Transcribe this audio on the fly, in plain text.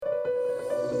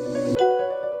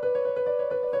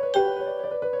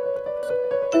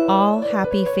All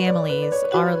happy families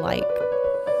are alike.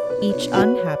 Each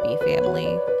unhappy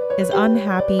family is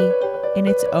unhappy in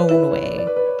its own way.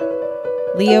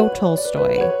 Leo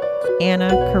Tolstoy,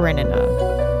 Anna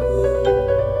Karenina.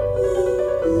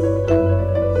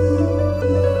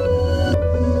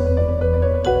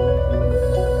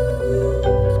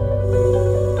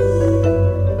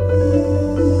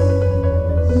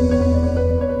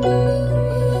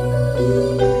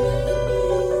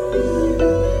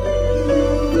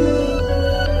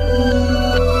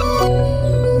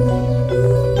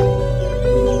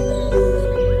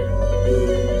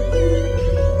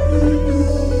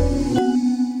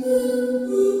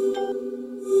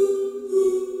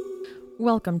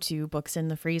 Welcome to Books in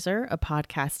the Freezer, a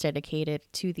podcast dedicated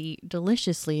to the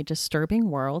deliciously disturbing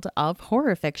world of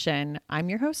horror fiction. I'm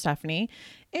your host, Stephanie,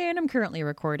 and I'm currently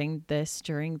recording this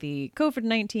during the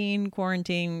COVID-19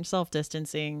 quarantine,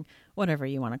 self-distancing, whatever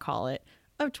you want to call it,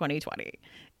 of 2020.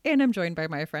 And I'm joined by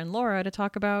my friend Laura to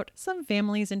talk about some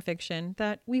families in fiction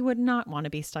that we would not want to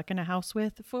be stuck in a house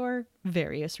with for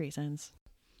various reasons.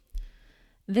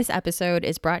 This episode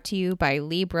is brought to you by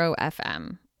Libro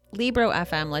FM. Libro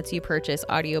FM lets you purchase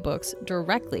audiobooks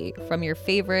directly from your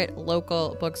favorite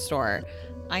local bookstore.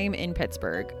 I am in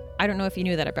Pittsburgh. I don't know if you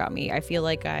knew that about me. I feel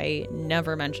like I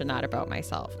never mentioned that about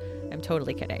myself. I'm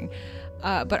totally kidding.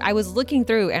 But I was looking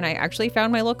through and I actually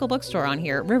found my local bookstore on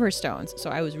here, Riverstones. So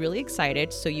I was really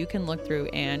excited. So you can look through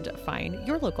and find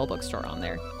your local bookstore on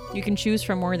there. You can choose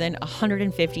from more than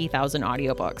 150,000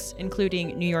 audiobooks,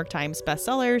 including New York Times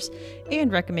bestsellers and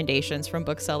recommendations from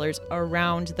booksellers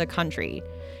around the country.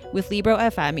 With Libro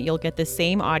FM, you'll get the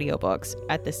same audiobooks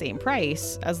at the same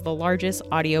price as the largest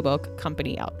audiobook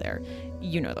company out there.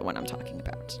 You know the one I'm talking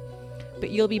about.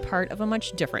 But you'll be part of a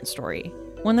much different story,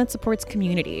 one that supports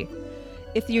community.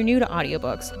 If you're new to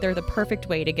audiobooks, they're the perfect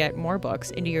way to get more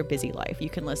books into your busy life. You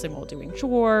can listen while doing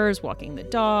chores, walking the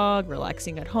dog,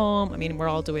 relaxing at home. I mean, we're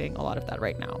all doing a lot of that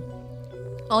right now.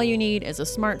 All you need is a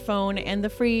smartphone and the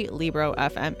free Libro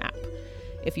FM app.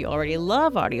 If you already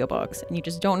love audiobooks and you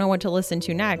just don't know what to listen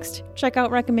to next, check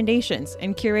out recommendations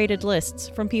and curated lists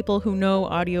from people who know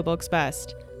audiobooks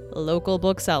best, local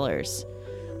booksellers.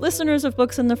 Listeners of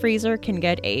Books in the Freezer can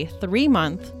get a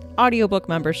 3-month audiobook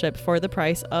membership for the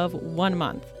price of 1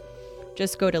 month.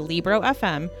 Just go to Libro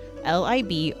FM,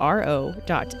 libro.fm,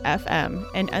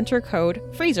 and enter code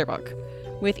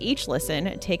FreezerBook. With each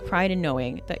listen, take pride in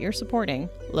knowing that you're supporting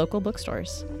local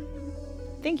bookstores.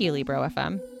 Thank you, Libro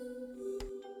FM.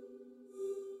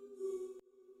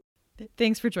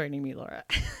 Thanks for joining me, Laura,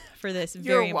 for this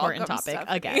very important topic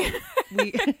again.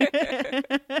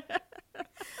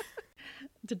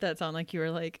 Did that sound like you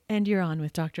were like, and you're on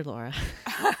with Dr. Laura?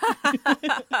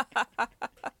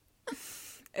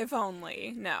 If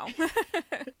only. No.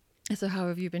 So how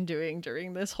have you been doing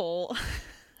during this whole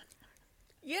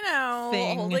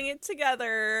thing? Holding it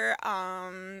together.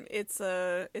 It's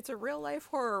a real life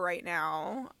horror right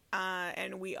now.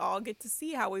 And we all get to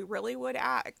see how we really would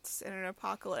act in an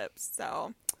apocalypse.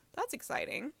 So that's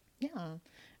exciting. Yeah.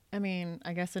 I mean,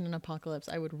 I guess in an apocalypse,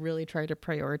 I would really try to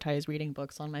prioritize reading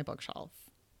books on my bookshelf.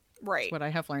 Right. That's what I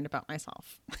have learned about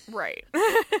myself. Right.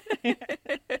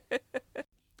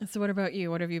 So what about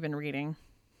you? What have you been reading?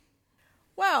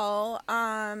 Well,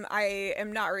 I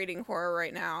am not reading horror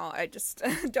right now. I just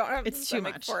don't have the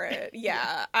stomach for it.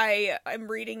 Yeah. I'm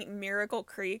reading Miracle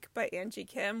Creek by Angie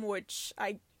Kim, which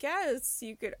I guess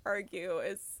you could argue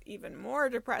is even more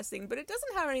depressing, but it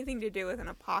doesn't have anything to do with an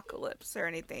apocalypse or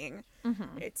anything.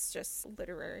 Mm-hmm. It's just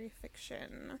literary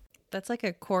fiction. That's like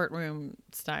a courtroom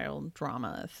style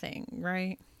drama thing,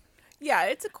 right? Yeah,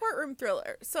 it's a courtroom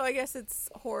thriller. So I guess it's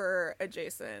horror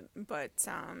adjacent, but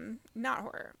not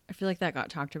horror. I feel like that got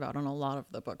talked about on a lot of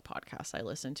the book podcasts I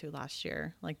listened to last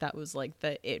year. Like that was like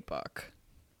the it book.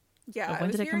 Yeah,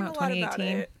 when did it come out?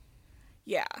 2018?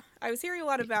 Yeah, I was hearing a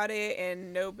lot about it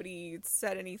and nobody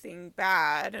said anything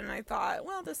bad. And I thought,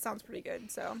 well, this sounds pretty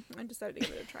good. So I decided to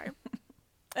give it a try.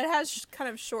 It has kind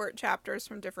of short chapters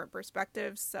from different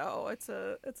perspectives. So it's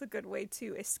a good way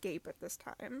to escape at this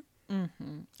time.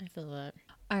 Mm-hmm. I feel that.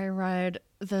 I read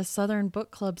The Southern Book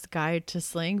Club's Guide to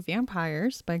Slaying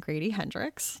Vampires by Grady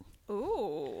Hendrix.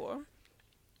 Ooh.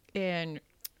 And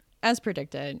as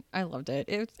predicted, I loved it.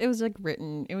 It was like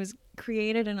written, it was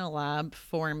created in a lab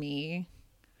for me.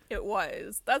 It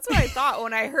was. That's what I thought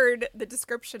when I heard the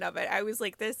description of it. I was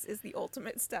like, this is the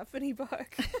ultimate Stephanie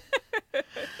book.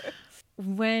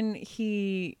 When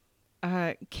he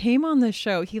came on the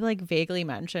show, he like vaguely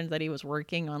mentioned that he was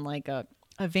working on like a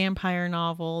vampire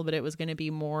novel, but it was going to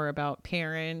be more about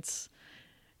parents.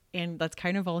 And that's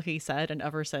kind of all he said. And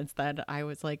ever since then, I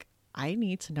was like, I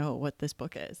need to know what this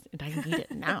book is, and I need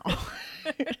it now.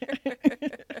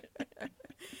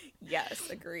 Yes,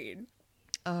 agreed.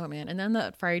 Oh, man. And then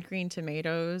the fried green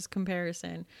tomatoes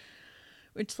comparison,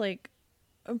 which, like,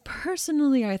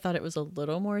 personally, I thought it was a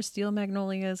little more Steel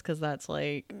Magnolias, because that's,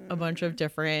 like, a bunch of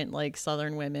different, like,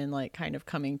 Southern women, like, kind of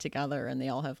coming together, and they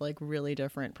all have, like, really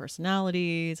different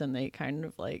personalities, and they kind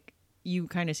of, like, you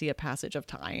kind of see a passage of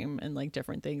time and, like,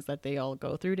 different things that they all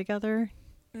go through together.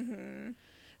 Mm-hmm.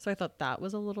 So I thought that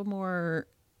was a little more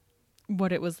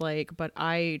what it was like, but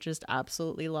I just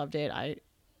absolutely loved it.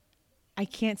 I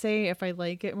can't say if I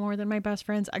like it more than my best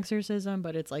friend's Exorcism,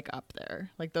 but it's like up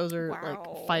there. Like those are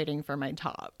like fighting for my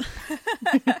top.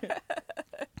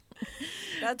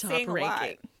 That's top saying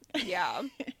ranking. A lot. Yeah.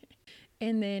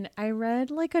 And then I read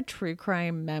like a true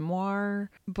crime memoir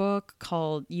book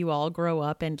called You All Grow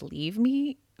Up and Leave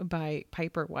Me by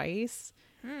Piper Weiss.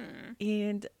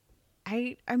 And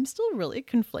I'm still really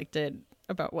conflicted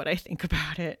about what I think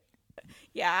about it.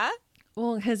 Yeah?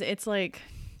 Well, because it's like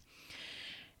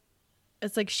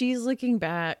she's looking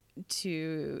back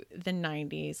to the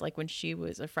 90s, like when she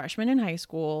was a freshman in high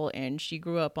school, and she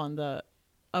grew up on the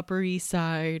Upper East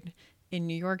Side in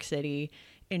New York City,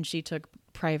 and she took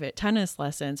private tennis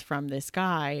lessons from this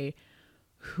guy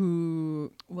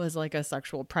who was like a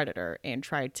sexual predator and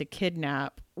tried to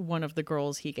kidnap one of the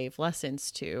girls he gave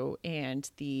lessons to, and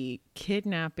the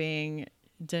kidnapping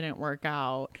didn't work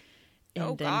out,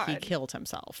 and then he killed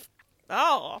himself.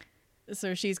 Oh.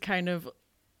 So she's kind of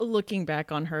looking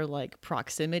back on her like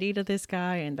proximity to this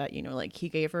guy, and that, you know, like he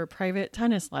gave her private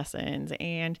tennis lessons,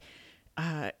 and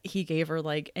he gave her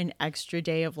like an extra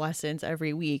day of lessons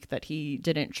every week that he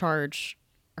didn't charge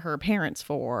her parents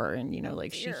for, and, you know,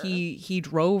 like he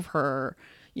drove her,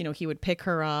 you know, he would pick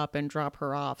her up and drop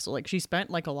her off, so like she spent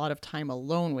like a lot of time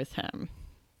alone with him.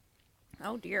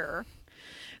 Oh dear.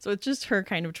 So it's just her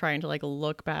kind of trying to like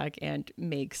look back and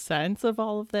make sense of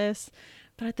all of this,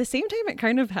 but at the same time it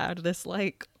kind of had this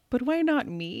like, but why not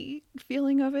me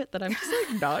feeling of it that I'm just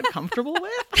like not comfortable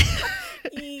with.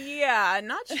 Yeah,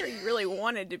 not sure you really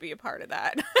wanted to be a part of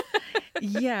that.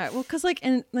 Yeah, well, because like,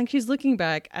 and like she's looking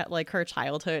back at like her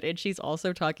childhood, and she's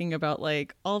also talking about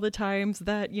like all the times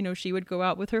that, you know, she would go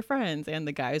out with her friends and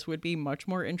the guys would be much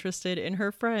more interested in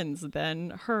her friends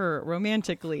than her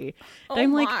romantically. And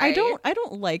I'm like, I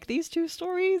don't like these two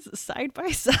stories side by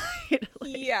side.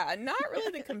 Like, yeah, not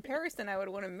really the comparison I would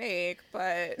want to make,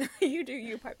 but you do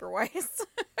you, Piper Weiss.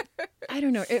 I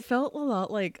don't know. It felt a lot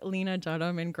like Lena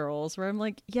Dunham in Girls, where I'm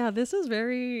like, yeah, this is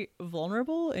very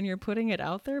vulnerable and you're putting it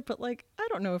out there, but like, I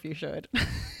don't know if you should.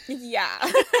 Yeah.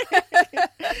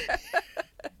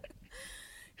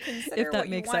 If that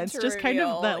makes sense. Just kind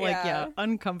of that like, yeah,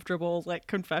 uncomfortable like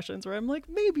confessions where I'm like,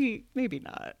 maybe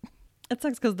not. It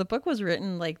sucks because the book was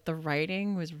written, like the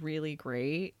writing was really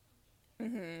great.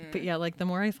 Mm-hmm. But yeah, like the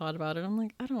more I thought about it, I'm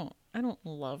like, I don't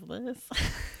love this.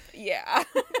 Yeah.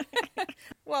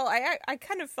 Well, I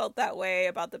kind of felt that way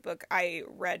about the book I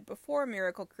read before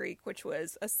Miracle Creek, which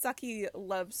was A Sucky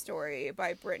Love Story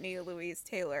by Brittany Louise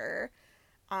Taylor.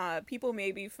 People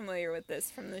may be familiar with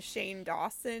this from the Shane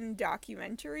Dawson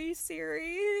documentary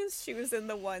series. She was in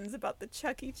the ones about the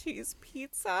Chuck E. Cheese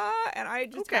pizza, and I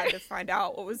just had to find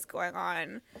out what was going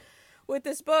on with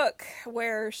this book,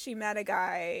 where she met a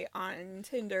guy on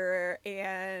Tinder,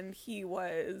 and he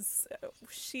was,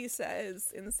 she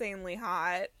says, insanely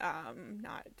hot.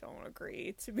 Don't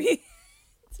agree, to be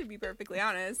perfectly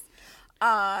honest.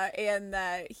 And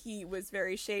that he was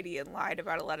very shady and lied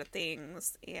about a lot of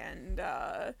things, and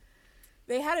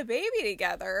they had a baby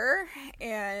together,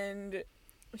 and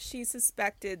she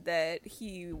suspected that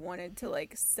he wanted to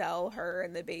like sell her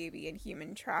and the baby in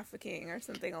human trafficking or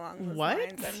something along those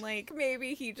lines. And like,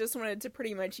 maybe he just wanted to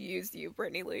pretty much use you,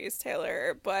 Brittany Louise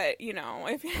Taylor. But, you know,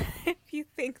 if you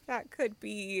think that could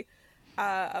be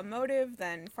a motive,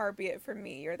 then far be it from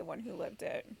me. You're the one who lived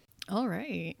it. All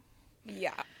right.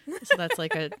 Yeah. So that's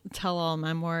like a tell-all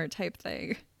memoir type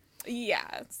thing.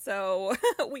 Yeah. So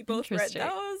we both read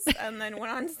those and then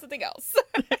went on to something else.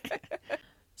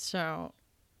 So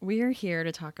we are here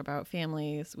to talk about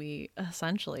families we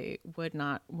essentially would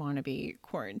not want to be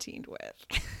quarantined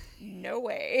with. No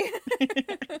way.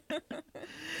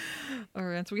 All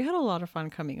right, so we had a lot of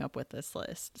fun coming up with this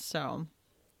list. So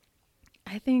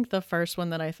I think the first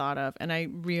one that I thought of, and I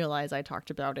realize I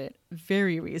talked about it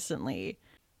very recently,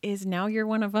 is Now You're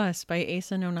One of Us by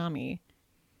Asa Nonami.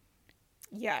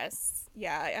 Yes.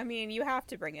 Yeah, I mean, you have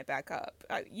to bring it back up.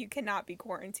 You cannot be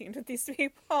quarantined with these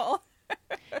people.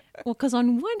 Well, because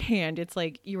on one hand, it's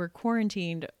like you were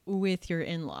quarantined with your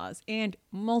in-laws and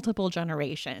multiple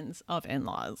generations of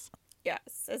in-laws.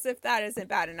 Yes, as if that isn't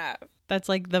bad enough. That's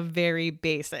like the very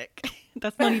basic.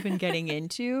 That's not even getting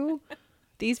into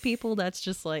these people. That's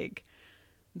just like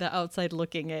the outside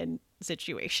looking in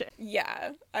situation.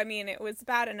 Yeah. I mean, it was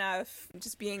bad enough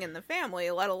just being in the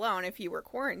family, let alone if you were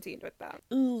quarantined with them.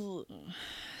 Ooh.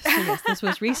 So yes, this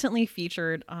was recently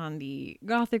featured on the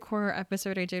Gothic horror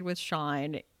episode I did with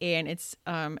Sean, and it's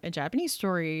a Japanese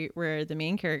story where the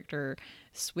main character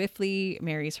swiftly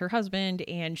marries her husband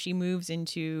and she moves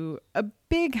into a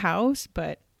big house,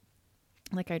 but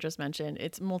like I just mentioned,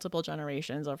 it's multiple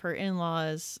generations of her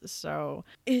in-laws, so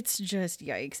it's just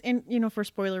yikes. And you know, for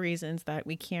spoiler reasons that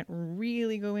we can't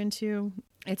really go into,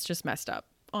 it's just messed up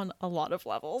on a lot of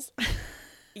levels.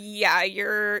 Yeah,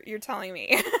 you're telling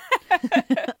me.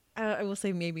 I will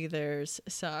say maybe there's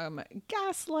some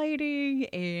gaslighting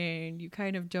and you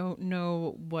kind of don't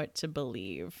know what to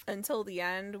believe. Until the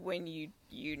end when you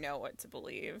know what to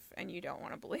believe and you don't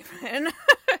want to believe it.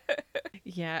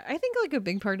 Yeah, I think like a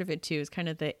big part of it too is kind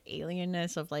of the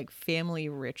alienness of like family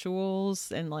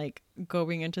rituals and like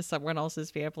going into someone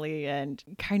else's family and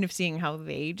kind of seeing how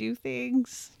they do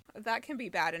things. That can be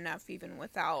bad enough even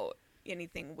without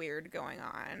anything weird going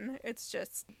on. It's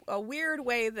just a weird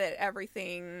way that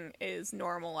everything is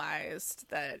normalized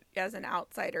that as an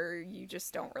outsider you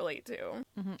just don't relate to.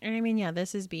 Mm-hmm. And I mean, yeah,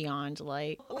 this is beyond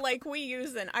like we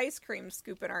use an ice cream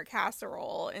scoop in our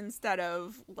casserole instead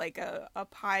of like a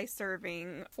pie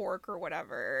serving fork or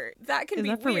whatever. That can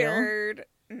be weird.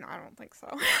 No, I don't think so.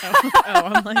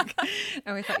 I'm like,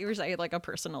 I thought you were saying like a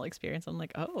personal experience. I'm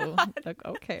like, oh, like,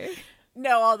 okay.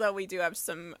 No, although we do have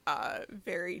some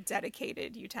very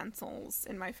dedicated utensils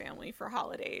in my family for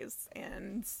holidays,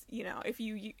 and you know, if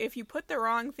you put the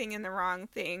wrong thing in the wrong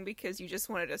thing because you just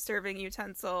wanted a serving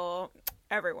utensil,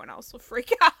 everyone else will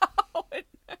freak out.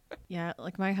 Yeah,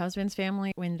 like my husband's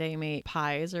family, when they make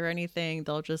pies or anything,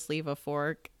 they'll just leave a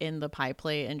fork in the pie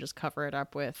plate and just cover it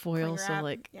up with foil. So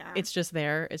like, It's just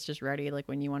there, it's just ready. Like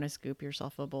when you want to scoop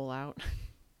yourself a bowl out.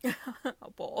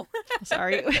 A bowl.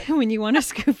 Sorry, when you want to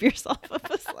scoop yourself up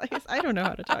a slice. I don't know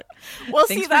how to talk. Well,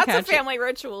 see, that's a family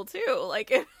ritual too.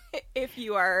 Like if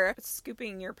you are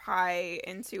scooping your pie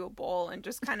into a bowl and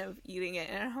just kind of eating it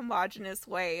in a homogenous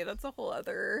way, that's a whole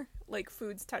other, like,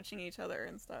 foods touching each other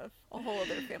and stuff. A whole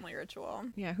other family ritual.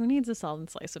 Yeah, who needs a solid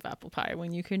slice of apple pie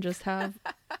when you can just have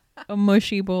a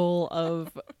mushy bowl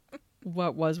of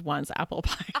what was once apple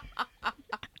pie?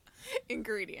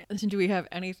 Ingredients. Do we have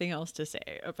anything else to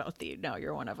say about the Now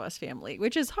You're One of Us family?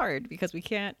 Which is hard because we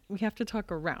have to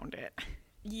talk around it.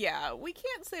 Yeah, we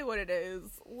can't say what it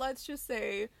is. Let's just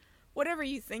say whatever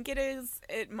you think it is,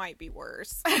 it might be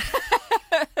worse.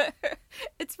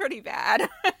 It's pretty bad.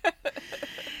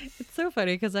 It's so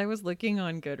funny because I was looking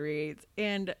on Goodreads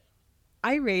and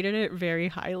I rated it very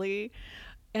highly.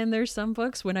 And there's some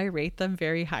books when I rate them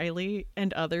very highly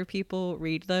and other people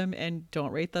read them and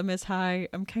don't rate them as high.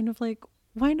 I'm kind of like,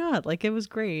 why not? Like, it was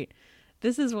great.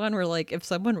 This is one where like if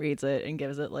someone reads it and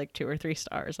gives it like 2 or 3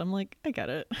 stars, I'm like, I get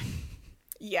it.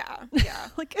 Yeah.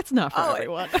 Like, it's not for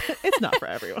everyone. It's not for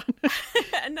everyone.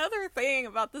 Another thing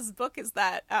about this book is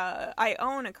that I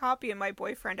own a copy and my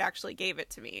boyfriend actually gave it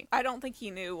to me. I don't think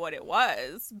he knew what it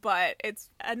was, but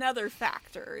it's another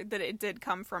factor that it did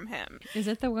come from him. Is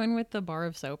it the one with the bar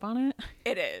of soap on it?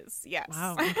 It is, yes.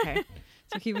 Wow, okay.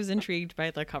 So he was intrigued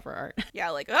by the cover art. Yeah,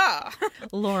 like,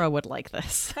 Laura would like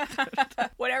this.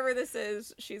 Whatever this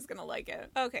is, she's gonna like it.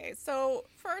 Okay, so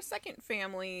for our second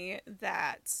family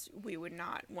that we would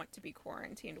not want to be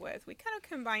quarantined with, we kind of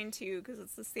combine two because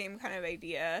it's the same kind of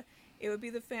idea. It would be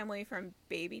the family from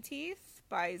Baby Teeth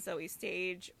by Zoe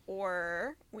Stage,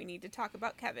 or We Need to Talk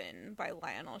About Kevin by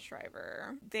Lionel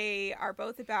Shriver. They are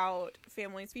both about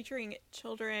families featuring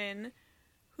children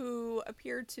who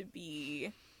appear to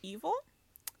be evil.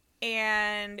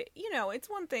 And, you know, it's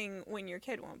one thing when your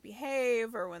kid won't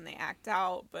behave or when they act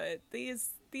out, but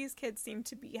these kids seem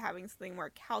to be having something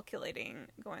more calculating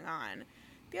going on.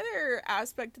 The other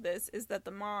aspect of this is that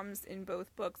the moms in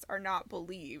both books are not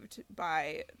believed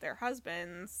by their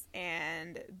husbands,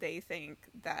 and they think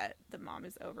that the mom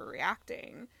is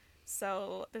overreacting.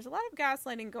 So there's a lot of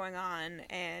gaslighting going on,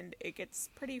 and it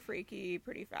gets pretty freaky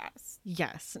pretty fast.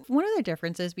 Yes. One of the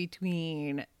differences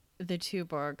between the two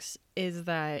books is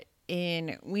that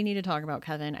in We Need to Talk About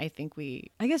Kevin, I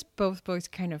guess both books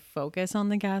kind of focus on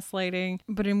the gaslighting,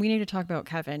 but in We Need to Talk About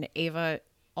Kevin, Ava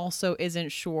also isn't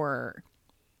sure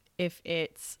if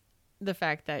it's the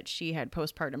fact that she had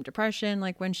postpartum depression,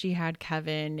 like when she had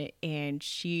Kevin, and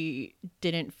she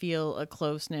didn't feel a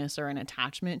closeness or an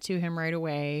attachment to him right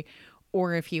away,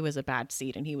 or if he was a bad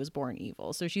seed and he was born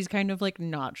evil. So she's kind of like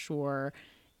not sure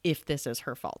if this is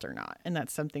her fault or not. And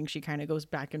that's something she kind of goes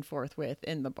back and forth with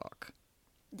in the book.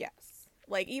 Yes.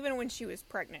 Like, even when she was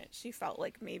pregnant, she felt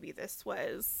like maybe this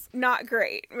was not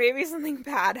great. Maybe something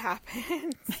bad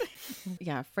happened.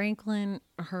 Yeah, Franklin,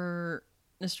 her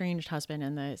estranged husband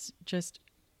in this, just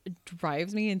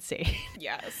drives me insane.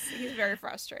 Yes, he's very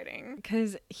frustrating.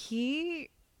 Because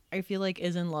I feel like,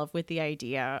 is in love with the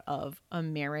idea of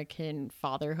American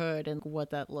fatherhood and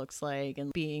what that looks like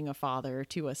and being a father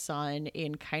to a son,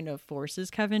 and kind of forces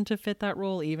Kevin to fit that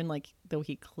role, even like though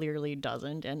he clearly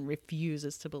doesn't and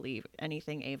refuses to believe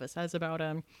anything Ava says about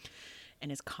him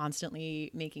and is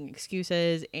constantly making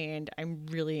excuses. And I'm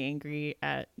really angry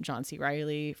at John C.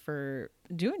 Reilly for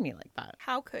doing me like that.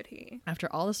 How could he?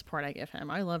 After all the support I give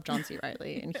him, I love John C.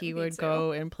 Reilly, and he would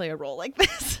go and play a role like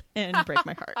this and break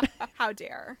my heart. How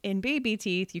dare. In Baby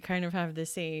Teeth, you kind of have the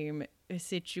same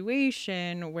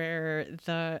situation where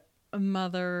the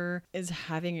mother is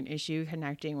having an issue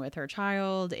connecting with her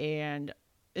child and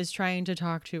is trying to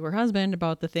talk to her husband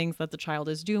about the things that the child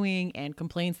is doing and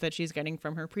complaints that she's getting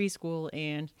from her preschool,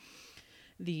 and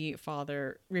the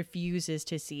father refuses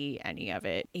to see any of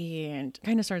it and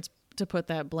kind of starts to put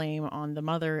that blame on the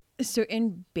mother. So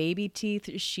in Baby Teeth,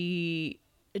 she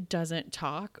doesn't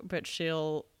talk, but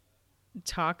she'll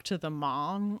talk to the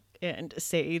mom and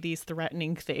say these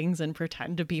threatening things and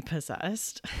pretend to be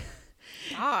possessed.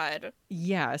 God.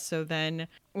 Yeah, so then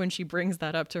when she brings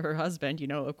that up to her husband, you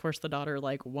know, of course the daughter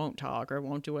like won't talk or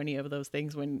won't do any of those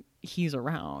things when he's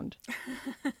around.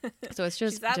 So it's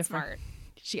just she's that different.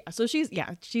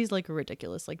 Smart. She's like a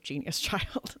ridiculous, like, genius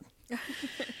child.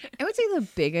 I would say the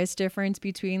biggest difference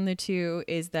between the two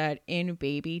is that in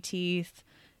Baby Teeth,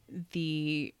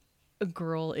 the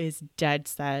girl is dead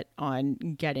set on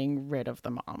getting rid of the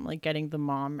mom, like getting the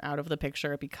mom out of the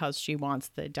picture because she wants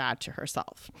the dad to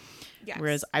herself. Yes.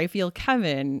 Whereas I feel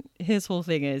Kevin, his whole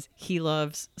thing is he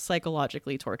loves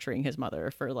psychologically torturing his mother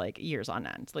for like years on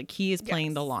end. Like he is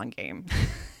playing the long game.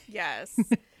 Yes.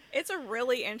 It's a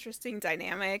really interesting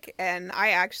dynamic, and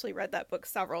I actually read that book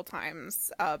several times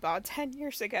about 10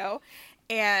 years ago,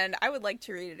 and I would like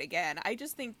to read it again. I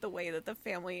just think the way that the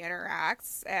family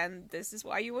interacts, and this is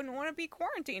why you wouldn't want to be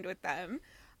quarantined with them,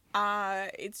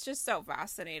 it's just so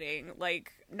fascinating.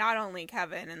 Like, not only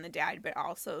Kevin and the dad, but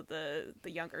also the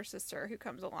younger sister who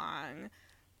comes along.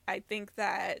 I think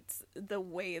that the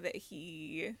way that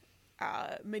he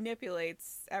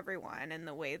manipulates everyone and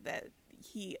the way that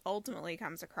he ultimately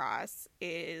comes across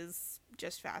is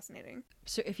just fascinating.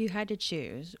 So if you had to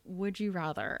choose, would you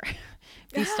rather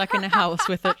be stuck in a house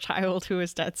with a child who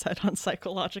is dead set on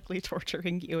psychologically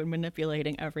torturing you and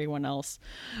manipulating everyone else,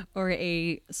 or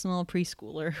a small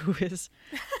preschooler who is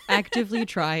actively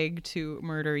trying to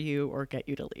murder you or get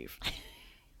you to leave?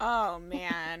 Oh,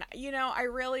 man. You know, I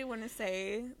really want to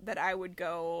say that I would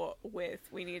go with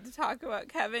we need to talk about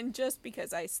Kevin just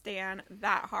because I stan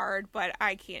that hard, but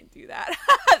I can't do that.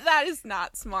 That is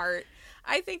not smart.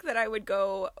 I think that I would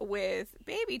go with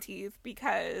Baby Teeth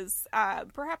because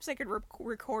perhaps I could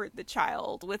record the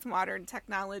child with modern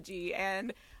technology,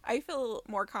 and I feel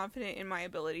more confident in my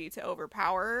ability to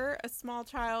overpower a small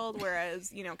child,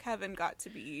 whereas, you know, Kevin got to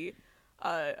be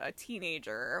a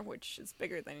teenager, which is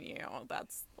bigger than you.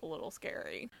 That's a little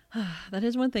scary. That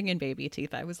is one thing in Baby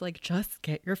Teeth. I was like, just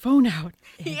get your phone out.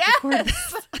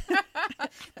 Yes!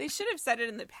 They should have said it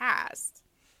in the past.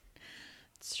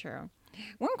 It's true.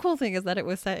 One cool thing is that it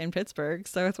was set in Pittsburgh,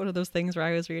 so it's one of those things where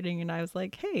I was reading and I was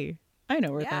like, hey, I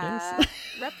know where that is.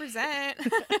 Represent.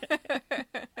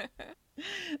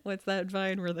 What's that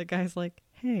Vine where the guy's like,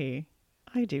 hey,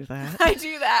 I do that. I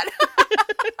do that.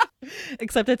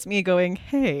 Except it's me going,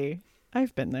 hey,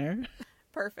 I've been there.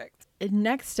 Perfect.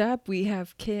 Next up, we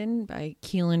have Kin by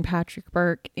Keelan Patrick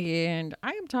Burke, and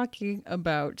I am talking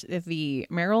about the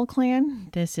Merrill clan.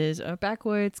 This is a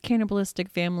backwoods cannibalistic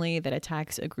family that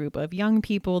attacks a group of young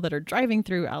people that are driving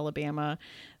through Alabama,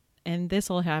 and this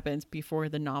all happens before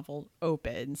the novel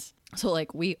opens. So,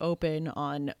 like, we open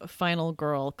on final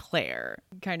girl Claire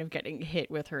kind of getting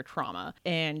hit with her trauma,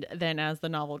 and then as the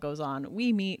novel goes on,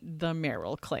 we meet the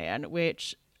Merrill clan,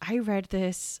 which I read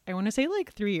this, I want to say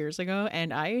like 3 years ago,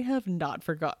 and I have not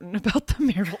forgotten about the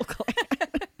Merrill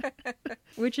clan,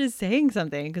 which is saying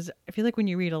something, because I feel like when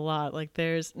you read a lot, like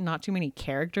there's not too many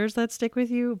characters that stick with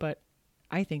you, but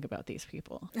I think about these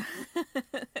people.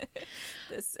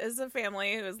 This is a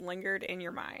family who has lingered in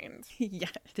your mind. Yeah,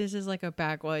 this is like a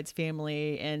backwoods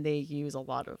family, and they use a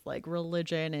lot of like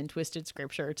religion and twisted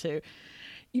scripture to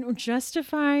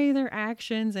justify their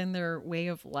actions and their way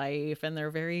of life, and they're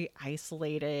very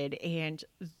isolated. And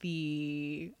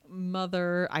the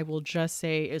mother, I will just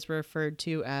say, is referred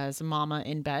to as Mama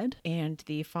in bed, and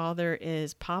the father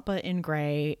is Papa in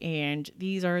gray. And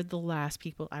these are the last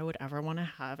people I would ever want to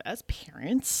have as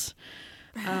parents.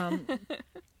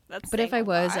 But if I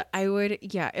was, I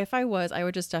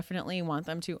would just definitely want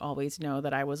them to always know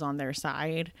that I was on their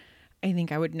side. I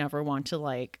think I would never want to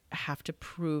like have to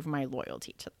prove my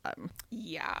loyalty to them.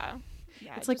 Yeah.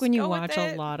 It's like when you watch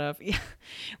a lot of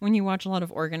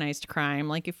organized crime,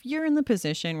 like if you're in the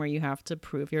position where you have to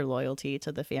prove your loyalty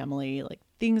to the family, like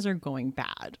things are going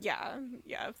bad. Yeah.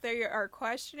 If they are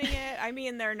questioning it, I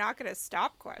mean, they're not going to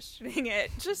stop questioning it.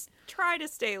 Just try to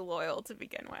stay loyal to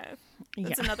begin with.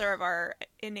 That's another of our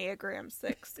Enneagram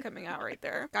 6 coming out right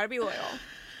there. Gotta be loyal.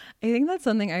 I think that's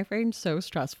something I find so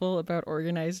stressful about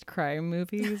organized crime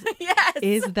movies. Yes.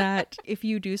 Is that if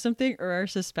you do something or are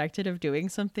suspected of doing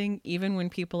something, even when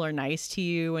people are nice to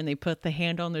you and they put the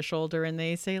hand on the shoulder and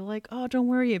they say like, oh, don't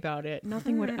worry about it,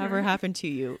 nothing would ever happen to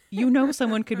you.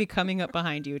 Someone could be coming up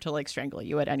behind you to like strangle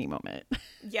you at any moment.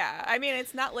 Yeah. I mean,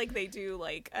 it's not like they do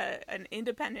like an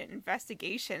independent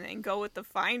investigation and go with the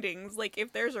findings. Like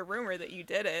if there's a rumor that you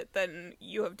did it, then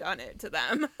you have done it to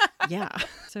them. Yeah.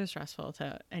 So stressful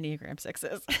to Enneagram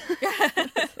 6s.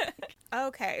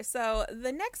 Okay, so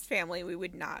the next family we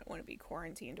would not want to be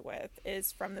quarantined with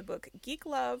is from the book Geek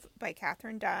Love by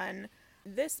Catherine Dunn.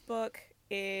 This book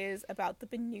is about the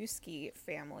Benuski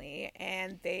family,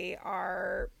 and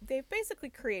they've basically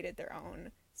created their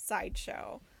own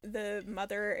sideshow. The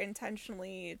mother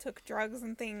intentionally took drugs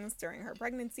and things during her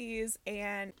pregnancies,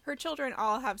 and her children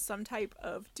all have some type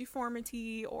of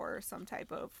deformity or some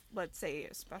type of, let's say,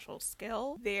 special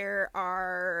skill. There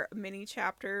are many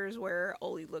chapters where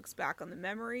Oli looks back on the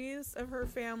memories of her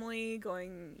family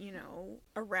going,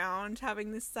 around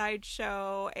having this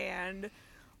sideshow, and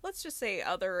let's just say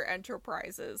other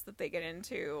enterprises that they get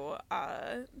into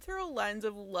through a lens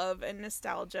of love and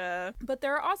nostalgia. But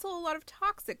there are also a lot of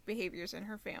toxic behaviors in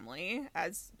her family,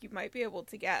 as you might be able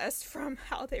to guess from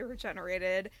how they were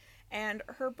generated. And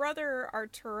her brother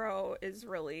Arturo is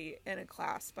really in a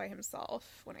class by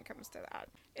himself when it comes to that.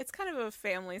 It's kind of a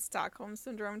family Stockholm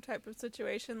Syndrome type of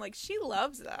situation. Like, she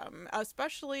loves them,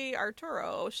 especially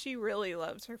Arturo. She really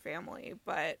loves her family.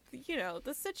 But,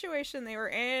 the situation they were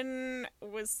in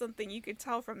was something you could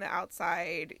tell from the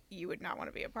outside you would not want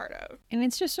to be a part of. And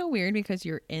it's just so weird because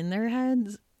you're in their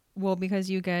heads. Well, because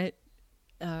you get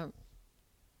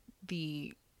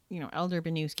the Elder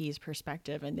Benuski's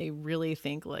perspective, and they really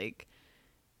think like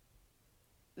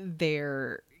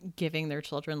they're giving their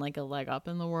children like a leg up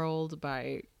in the world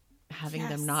by having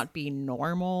them not be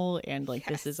normal, and like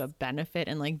this is a benefit,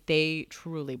 and like they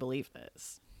truly believe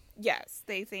this. Yes,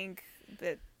 they think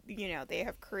that they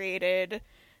have created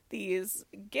these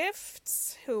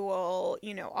gifts who will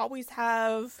always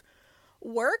have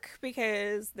work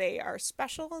because they are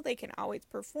special, they can always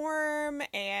perform,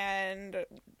 and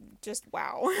just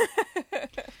wow.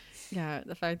 Yeah,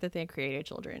 the fact that they created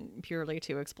children purely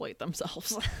to exploit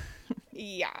themselves.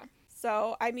 Yeah.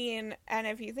 So, I mean, and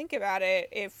if you think about it,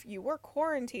 if you were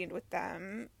quarantined with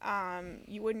them,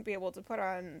 you wouldn't be able to put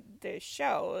on the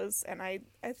shows, and I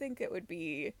think it would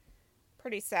be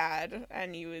pretty sad,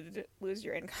 and you would lose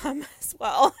your income as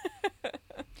well.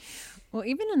 Well,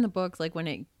 even in the books, like when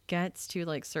it gets to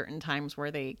like certain times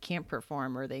where they can't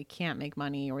perform or they can't make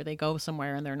money or they go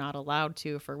somewhere and they're not allowed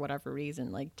to for whatever reason,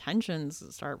 like tensions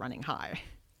start running high.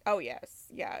 Oh, yes.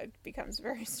 Yeah, it becomes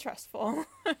very stressful.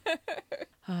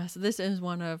 So this is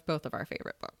one of both of our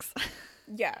favorite books.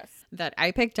 Yes. That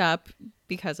I picked up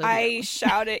because of I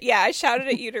shouted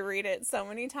at you to read it so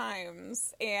many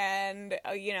times. And,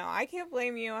 I can't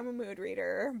blame you. I'm a mood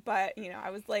reader. But, I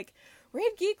was like,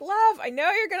 read Geek Love. I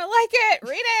know you're going to like it.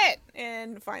 Read it.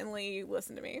 And finally you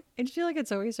listened to me. I just feel like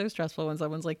it's always so stressful when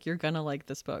someone's like, you're going to like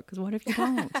this book. Because what if you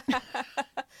don't?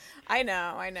 I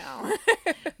know.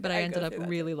 But I ended up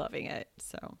really loving it.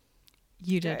 So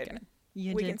you did good.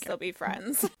 We can still be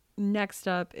friends. Next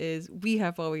up is We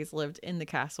Have Always Lived in the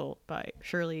Castle by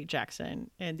Shirley Jackson.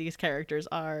 And these characters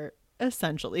are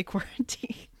essentially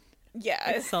quarantined.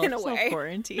 Yeah, in a way.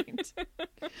 Self-quarantined.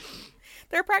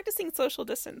 They're practicing social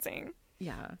distancing.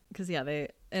 Yeah, because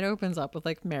it opens up with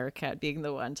like Maricat being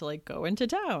the one to like go into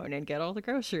town and get all the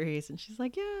groceries. And she's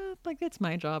like, yeah, like it's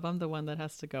my job. I'm the one that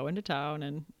has to go into town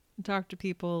and talk to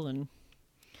people and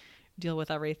deal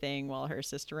with everything while her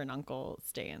sister and uncle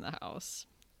stay in the house.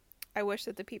 I wish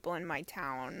that the people in my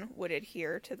town would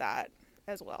adhere to that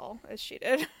as well as she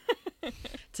did.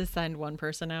 To send one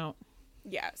person out?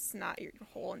 Yes, not your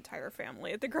whole entire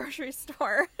family at the grocery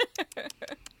store.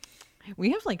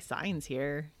 We have like signs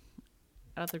here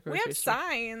at the grocery store. We have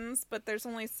signs, but there's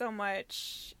only so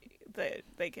much that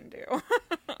they can do.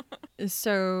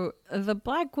 So the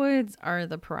Blackwoods are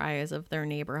the pariahs of their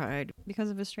neighborhood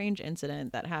because of a strange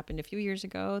incident that happened a few years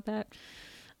ago that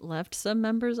left some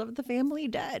members of the family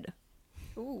dead.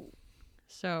 Ooh.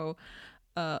 So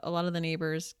a lot of the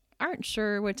neighbors aren't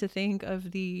sure what to think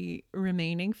of the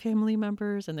remaining family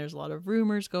members, and there's a lot of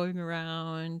rumors going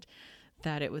around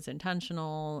that it was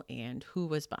intentional and who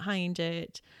was behind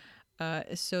it.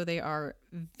 So they are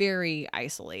very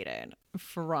isolated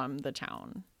from the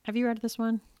town. Have you read this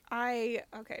one?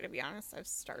 To be honest, I've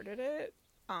started it.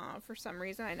 For some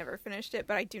reason, I never finished it,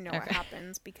 but I do know what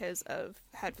happens because of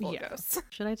Head Full of Ghosts.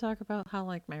 Should I talk about how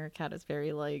like Myra Cat is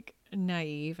very like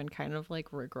naive and kind of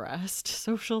like regressed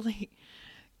socially?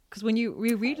 Because when you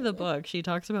reread the book, she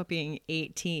talks about being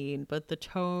 18, but the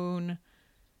tone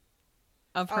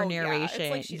of her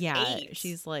narration,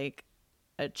 she's like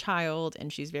a child,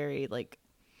 and she's very like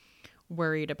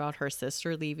worried about her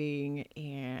sister leaving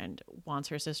and wants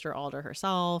her sister all to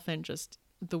herself, and just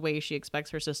the way she expects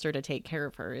her sister to take care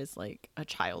of her is like a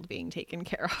child being taken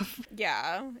care of.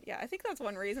 Yeah. I think that's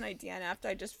one reason I DNF'd.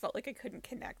 I just felt like I couldn't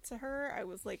connect to her. I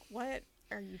was like, what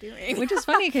are you doing? Which is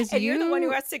funny because you're the one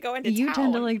who has to go into you town.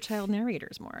 Tend to like child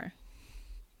narrators more.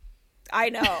 I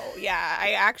know. Yeah,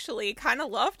 I actually kind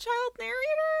of love child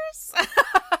narrators.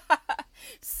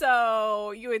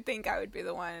 So you would think I would be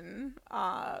the one,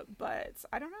 but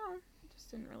I don't know. It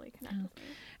just didn't really connect with me.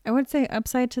 I would say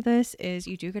upside to this is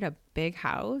you do get a big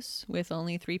house with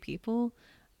only 3 people.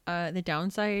 The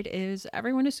downside is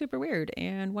everyone is super weird,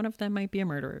 and one of them might be a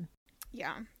murderer.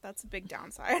 Yeah, that's a big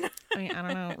downside. I mean, I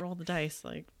don't know. Roll the dice.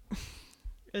 Like,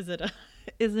 is it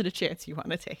a chance you want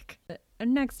to take?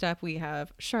 Next up, we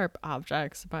have Sharp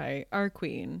Objects by our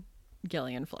queen,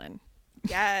 Gillian Flynn.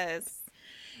 Yes.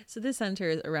 So this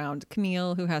centers around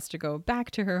Camille, who has to go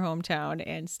back to her hometown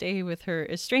and stay with her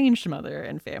estranged mother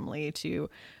and family to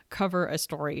cover a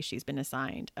story she's been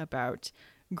assigned about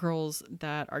girls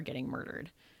that are getting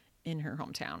murdered in her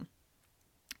hometown.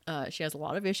 She has a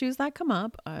lot of issues that come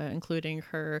up, including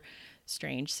her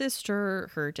strange sister,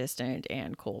 her distant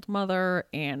and cold mother,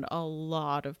 and a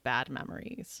lot of bad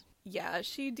memories. Yeah,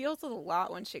 she deals with a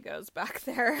lot when she goes back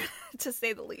there, to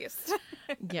say the least.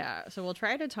 Yeah, so we'll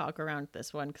try to talk around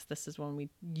this one because this is one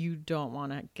you don't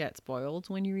want to get spoiled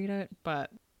when you read it, but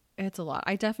it's a lot.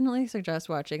 I definitely suggest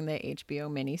watching the HBO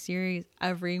miniseries.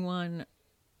 Everyone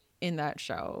in that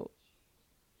show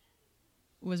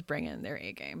was bringing their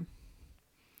A game.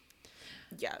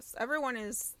 Yes, everyone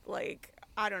is like,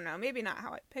 I don't know, maybe not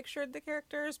how I pictured the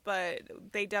characters, but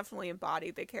they definitely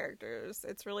embody the characters.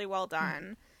 It's really well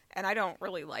done. And I don't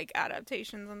really like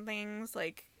adaptations and things.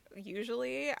 Like,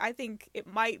 usually, I think it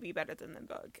might be better than the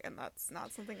book, and that's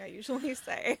not something I usually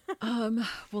say.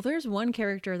 Well, there's one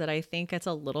character that I think gets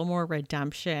a little more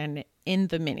redemption in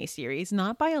the miniseries.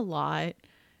 Not by a lot,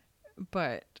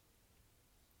 but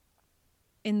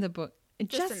in the book,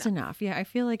 just enough. Yeah, I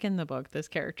feel like in the book, this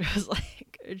character is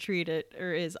like treated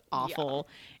or is awful.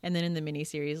 Yeah. And then in the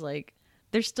miniseries, like,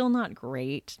 they're still not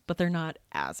great, but they're not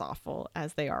as awful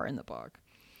as they are in the book.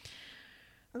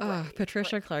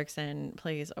 Patricia Clarkson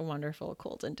plays a wonderful,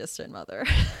 cold and distant mother,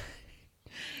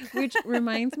 which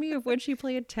reminds me of when she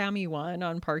played Tammy One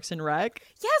on Parks and Rec.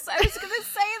 Yes, I was going to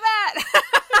say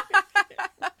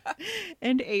that.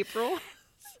 And April.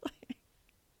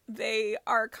 They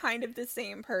are kind of the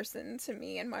same person to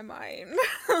me in my mind.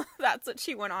 That's what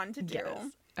she went on to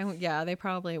do. Yes. They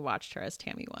probably watched her as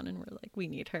Tammy One and were like, we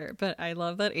need her. But I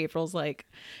love that April's like,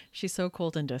 she's so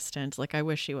cold and distant. Like, I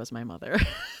wish she was my mother.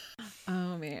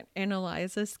 Oh, man. And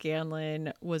Eliza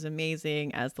Scanlon was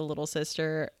amazing as the little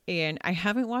sister. And I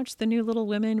haven't watched the new Little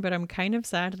Women, but I'm kind of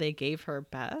sad they gave her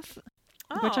Beth.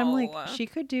 Which I'm like, she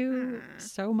could do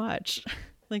so much.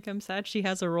 Like, I'm sad she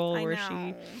has a role where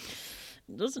she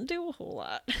doesn't do a whole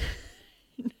lot.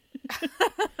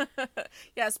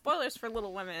 Yeah, spoilers for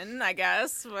Little Women, I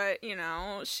guess, but you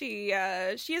know, she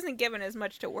isn't given as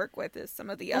much to work with as some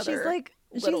of the other.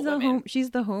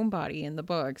 She's the homebody in the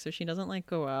book, so she doesn't like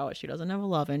go out. She doesn't have a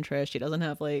love interest. She doesn't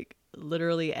have like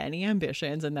literally any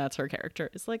ambitions, and that's her character.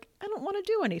 It's like, I don't want to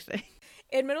do anything.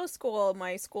 In middle school,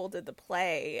 my school did the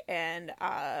play, and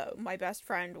my best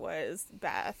friend was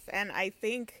Beth, and I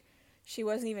think she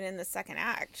wasn't even in the second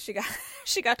act.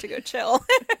 She got to go chill.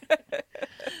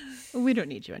 We don't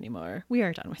need you anymore. We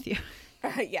are done with you.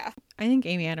 Yeah. I think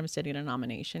Amy Adams did get a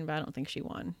nomination, but I don't think she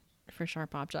won for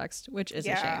Sharp Objects, which is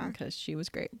a shame because she was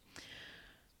great.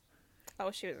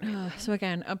 Oh, she was amazing. So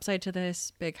again, upside to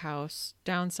this, big house.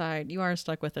 Downside, you are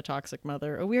stuck with a toxic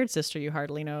mother, a weird sister you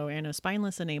hardly know, and a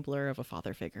spineless enabler of a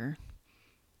father figure.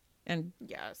 And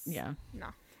yes. Yeah. No.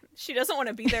 She doesn't want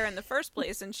to be there in the first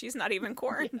place, and she's not even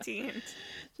quarantined. Yeah.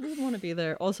 She doesn't want to be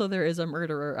there. Also, there is a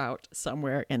murderer out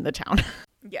somewhere in the town.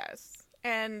 Yes.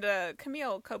 And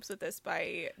Camille copes with this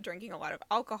by drinking a lot of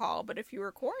alcohol, but if you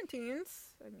were quarantined,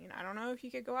 I mean, I don't know if you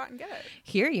could go out and get it.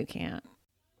 Here you can't.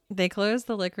 They closed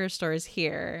the liquor stores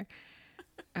here,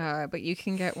 but you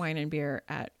can get wine and beer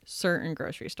at certain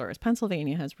grocery stores.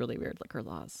 Pennsylvania has really weird liquor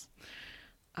laws.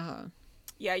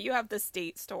 Yeah, you have the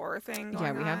state store thing going on.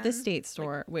 Yeah, we have the state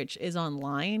store, which is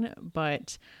online,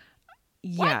 but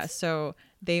yeah, so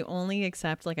they only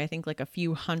accept I think a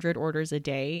few hundred orders a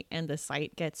day, and the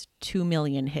site gets 2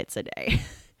 million hits a day.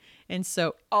 And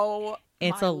so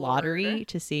it's a lottery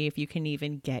to see if you can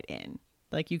even get in.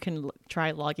 You can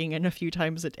try logging in a few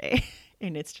times a day,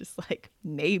 and it's just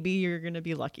maybe you're going to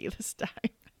be lucky this time.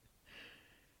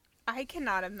 I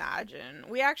cannot imagine.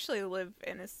 We actually live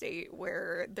in a state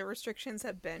where the restrictions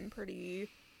have been pretty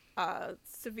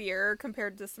severe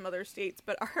compared to some other states,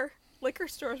 but our liquor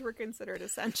stores were considered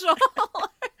essential.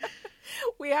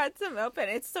 We had some open.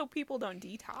 It's so people don't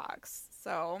detox.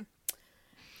 So,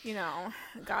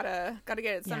 gotta get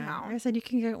it somehow. Like I said, you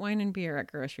can get wine and beer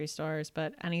at grocery stores,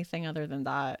 but anything other than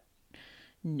that,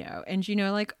 no. And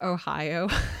Ohio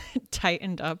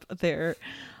tightened up their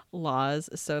laws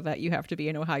so that you have to be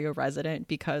an Ohio resident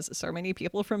because so many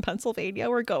people from Pennsylvania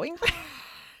were going there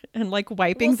and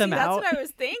wiping them out. That's what I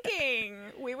was thinking.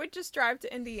 We would just drive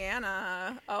to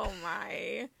Indiana. Oh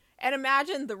my. And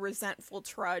imagine the resentful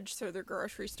trudge through the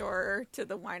grocery store to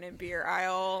the wine and beer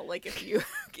aisle.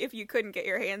 If you couldn't get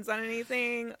your hands on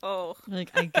anything. Oh.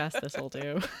 I guess this will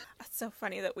do. It's so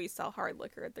funny that we sell hard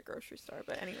liquor at the grocery store,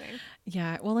 but anyway.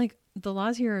 Yeah, well, the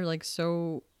laws here are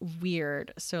so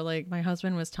weird. So my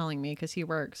husband was telling me, because he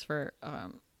works for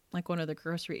one of the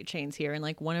grocery chains here, and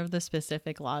one one of the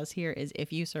specific laws here is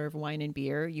if you serve wine and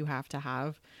beer, you have to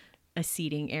have a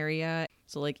seating area.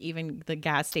 So even the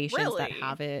gas stations that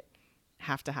have it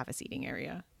have to have a seating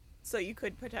area. So you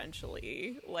could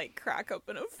potentially crack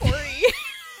open a 40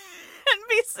 and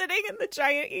be sitting in the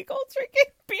Giant Eagle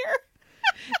drinking beer.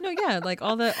 No, yeah,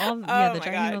 all the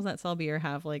Giant Eagles that sell beer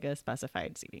have a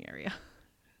specified seating area.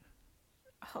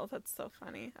 Oh, that's so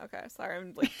funny. Okay, sorry,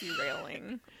 I'm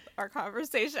derailing our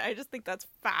conversation. I just think that's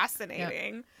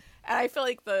fascinating. Yep. And I feel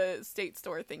the state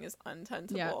store thing is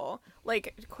untenable.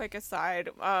 Yep. Quick aside,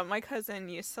 my cousin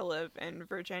used to live in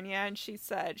Virginia, and she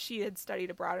said she had studied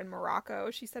abroad in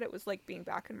Morocco. She said it was being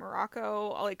back in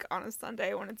Morocco, on a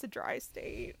Sunday when it's a dry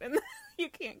state, and you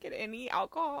can't get any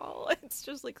alcohol. It's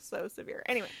just so severe.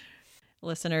 Anyway.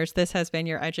 Listeners, this has been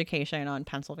your education on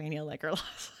Pennsylvania liquor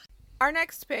laws. Our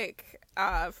next pick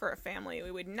for a family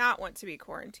we would not want to be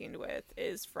quarantined with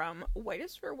is from White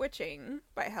is for Witching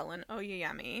by Helen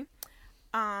Oyeyemi.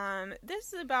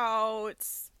 This is about,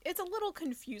 it's a little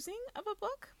confusing of a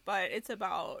book, but it's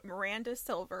about Miranda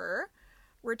Silver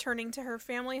returning to her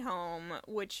family home,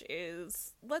 which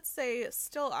is, let's say,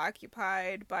 still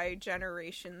occupied by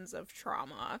generations of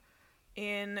trauma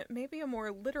in maybe a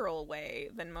more literal way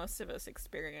than most of us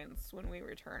experience when we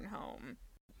return home.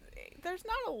 There's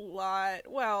not a lot.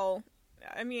 Well,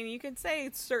 I mean, you can say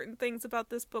certain things about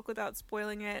this book without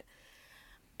spoiling it.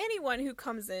 Anyone who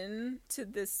comes in to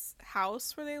this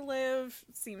house where they live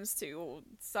seems to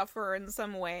suffer in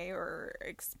some way or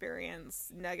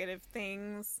experience negative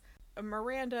things.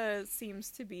 Miranda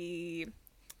seems to be,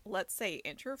 let's say,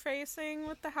 interfacing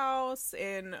with the house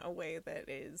in a way that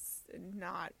is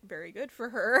not very good for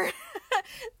her.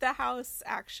 The house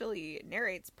actually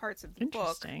narrates parts of the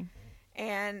book.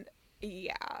 And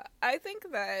yeah, I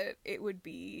think that it would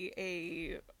be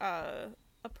a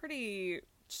pretty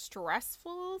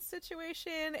stressful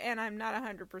situation, and I'm not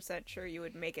 100% sure you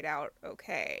would make it out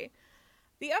okay.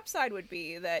 The upside would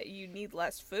be that you need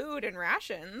less food and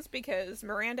rations because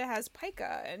Miranda has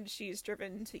pica and she's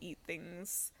driven to eat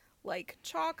things like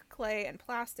chalk, clay, and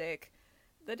plastic.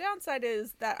 The downside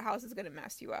is that house is going to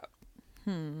mess you up.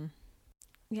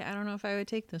 Yeah, I don't know if I would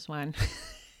take this one.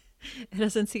 It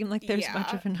doesn't seem like there's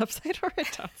much of an upside or a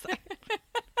downside.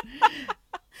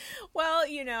 Well,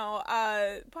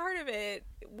 part of it,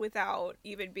 without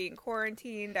even being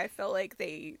quarantined, I feel like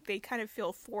they kind of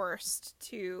feel forced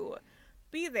to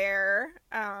be there.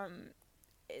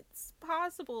 It's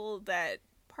possible that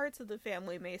parts of the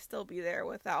family may still be there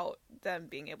without them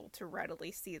being able to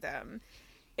readily see them.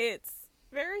 It's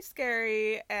very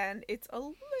scary, and it's a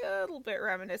little bit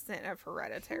reminiscent of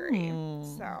Hereditary.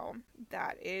 So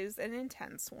that is an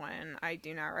intense one. I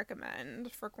do not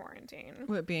recommend for quarantine.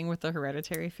 What, being with the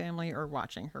Hereditary family or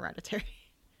watching Hereditary?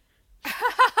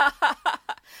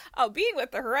 Oh, being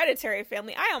with the Hereditary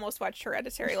family. I almost watched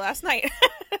Hereditary last night.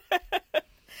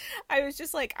 I was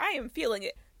just like, I am feeling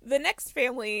it. The next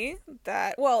family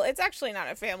that, well, it's actually not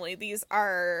a family. These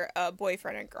are a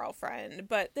boyfriend and girlfriend,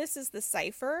 but this is The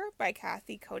Cipher by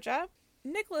Kathy Koja.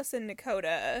 Nicholas and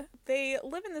Dakota, they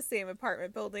live in the same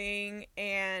apartment building,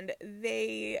 and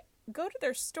they go to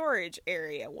their storage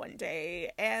area one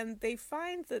day, and they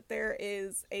find that there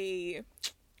is a,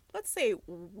 let's say,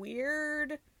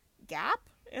 weird gap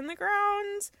in the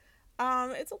ground.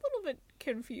 It's a little bit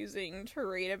confusing to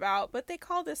read about, but they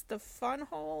call this the fun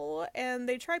hole, and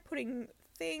they try putting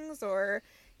things or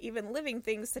even living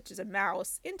things such as a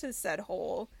mouse into said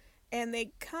hole, and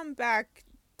they come back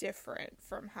different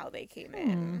from how they came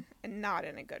in, and not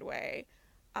in a good way.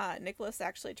 Nicholas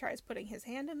actually tries putting his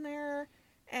hand in there,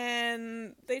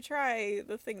 and they try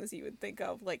the things you would think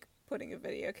of, like putting a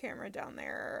video camera down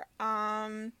there.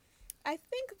 I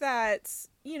think that,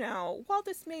 you know, while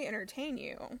this may entertain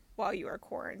you while you are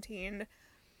quarantined,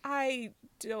 I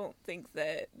don't think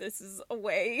that this is a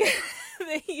way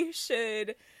that you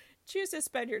should choose to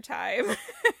spend your time.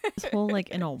 This hole, like,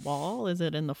 in a wall? Is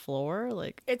it in the floor?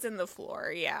 Like, it's in the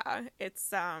floor, yeah.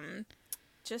 It's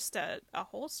just a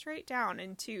hole straight down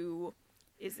into,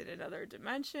 is it another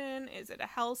dimension? Is it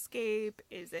a hellscape?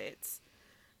 Is it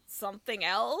something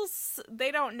else?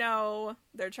 They don't know.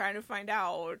 They're trying to find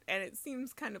out, and it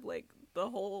seems kind of like the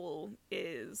hole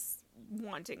is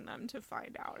wanting them to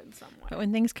find out in some way. But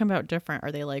when things come out different,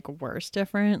 are they like worse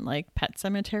different? Like Pet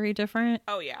Sematary different?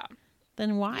 Oh, yeah.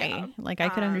 Then why? Yeah. Like, I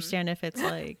could understand if it's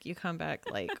like you come back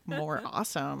like more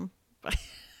awesome, but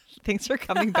things are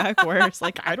coming back worse.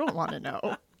 Like, I don't want to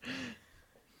know.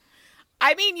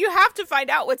 I mean, you have to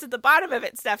find out what's at the bottom of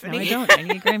it, Stephanie. No, I don't.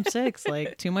 Enneagram 6,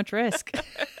 like, too much risk.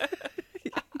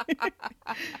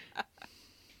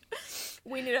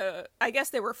 We need I guess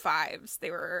they were 5s.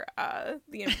 They were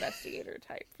the investigator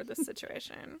type for this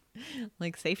situation.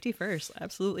 Like, safety first.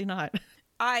 Absolutely not.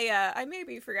 I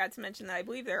maybe forgot to mention that I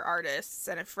believe they're artists,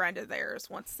 and a friend of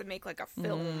theirs wants to make like a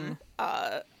film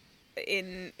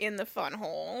in the fun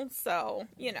hole. So,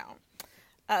 you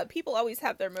know, people always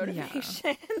have their motivations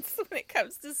when it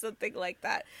comes to something like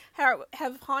that.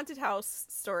 Have haunted house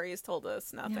stories told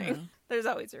us nothing? Yeah. There's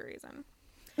always a reason.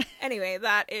 Anyway,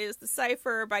 that is The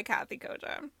Cipher by Kathy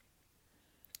Koja.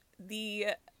 The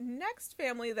next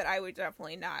family that I would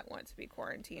definitely not want to be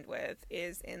quarantined with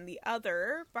is in The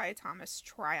Other by Thomas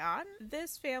Tryon.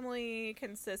 This family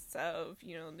consists of,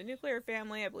 you know, the nuclear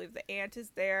family. I believe the aunt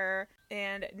is there.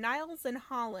 And Niles and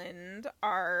Holland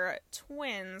are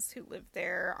twins who live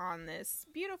there on this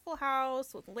beautiful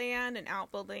house with land and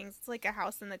outbuildings. It's like a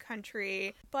house in the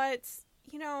country. But,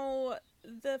 you know,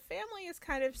 the family is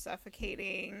kind of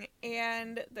suffocating,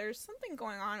 and there's something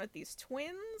going on with these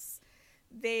twins.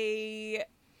 They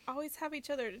always have each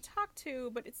other to talk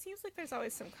to, but it seems like there's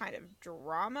always some kind of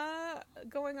drama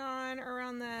going on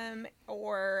around them,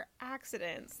 or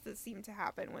accidents that seem to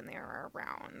happen when they are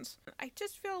around. I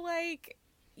just feel like,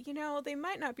 you know, they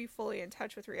might not be fully in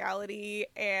touch with reality,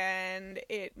 and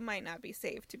it might not be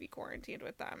safe to be quarantined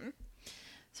with them.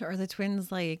 So are the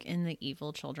twins like in the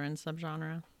evil children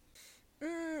subgenre?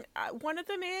 One of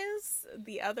them is.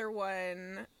 The other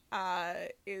one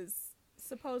is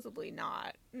supposedly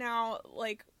not. Now,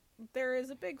 like, there is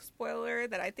a big spoiler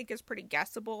that I think is pretty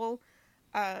guessable,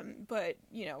 but,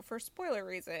 you know, for spoiler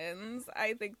reasons,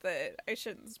 I think that I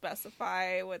shouldn't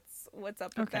specify what's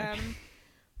up with them.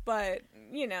 But,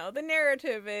 you know, the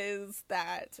narrative is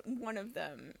that one of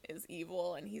them is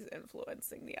evil and he's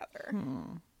influencing the other.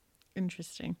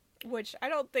 Interesting. Which I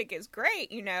don't think is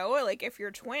great, you know? Like, if your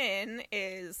twin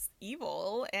is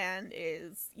evil and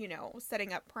is, you know,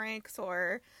 setting up pranks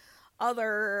or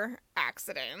other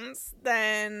accidents,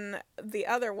 then the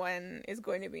other one is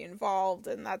going to be involved,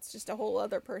 and that's just a whole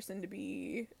other person to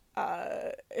be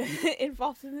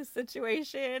involved in this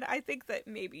situation. I think that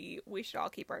maybe we should all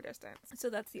keep our distance. So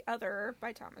that's The Other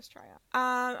by Thomas Tryon.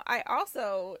 I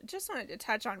also just wanted to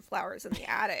touch on Flowers in the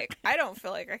Attic. I don't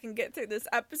feel like I can get through this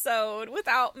episode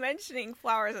without mentioning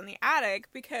Flowers in the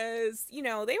Attic, because, you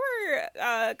know, they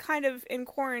were kind of in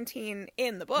quarantine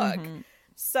in the book.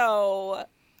 So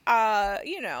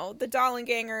you know, the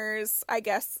Dollengangers, I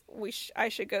guess I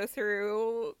should go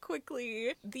through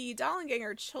quickly. The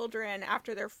Dollenganger children,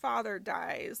 after their father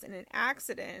dies in an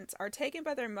accident, are taken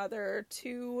by their mother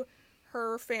to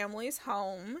her family's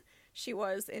home. She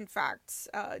was, in fact,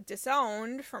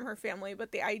 disowned from her family,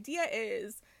 but the idea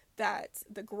is that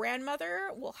the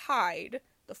grandmother will hide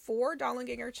the 4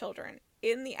 Dollenganger children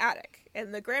in the attic,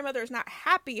 and the grandmother is not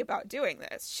happy about doing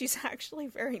this. She's actually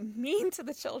very mean to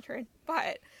the children,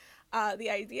 but the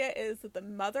idea is that the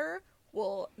mother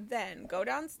will then go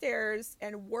downstairs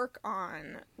and work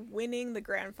on winning the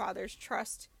grandfather's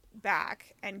trust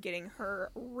back and getting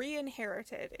her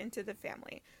re-inherited into the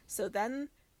family. So then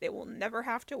they will never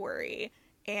have to worry,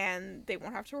 and they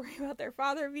won't have to worry about their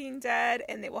father being dead,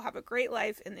 and they will have a great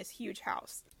life in this huge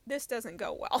house. This doesn't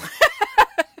go well.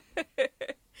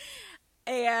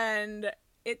 And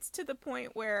it's to the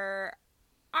point where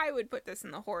I would put this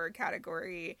in the horror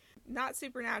category. Not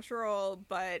supernatural,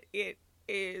 but it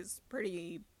is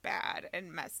pretty bad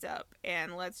and messed up.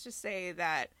 And let's just say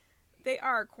that they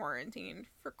are quarantined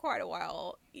for quite a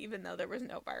while, even though there was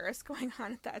no virus going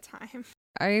on at that time.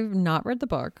 I've not read the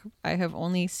book. I have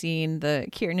only seen the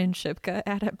Kiernan Shipka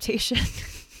adaptation.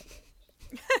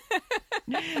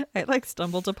 I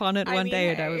stumbled upon it one day,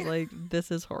 and I was like,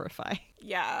 this is horrifying.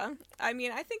 Yeah. I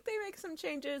mean, I think they make some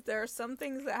changes. There are some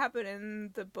things that happen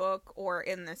in the book or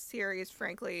in the series,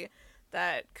 frankly,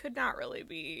 that could not really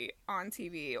be on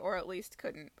TV, or at least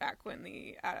couldn't back when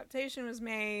the adaptation was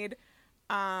made.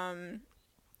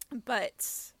 But,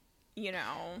 you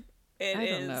know,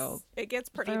 it gets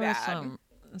pretty bad. There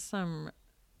were some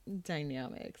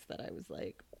dynamics that I was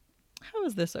like, how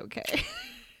is this okay?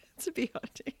 To be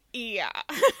haunting. Yeah.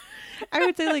 I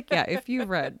would say, if you've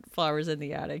read Flowers in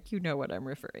the Attic, you know what I'm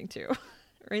referring to. Or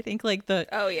I think the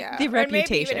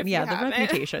reputation. Yeah, the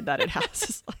reputation that it has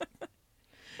is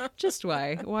just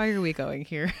why? Why are we going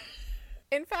here?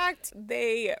 In fact,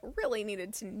 they really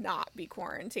needed to not be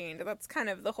quarantined. That's kind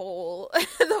of the whole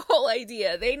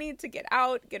idea. They need to get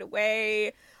out, get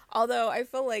away. Although I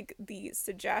feel like the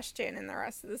suggestion in the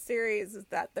rest of the series is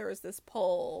that there was this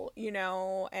pull,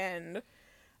 and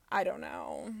I don't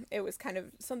know. It was kind of,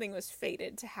 something was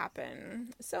fated to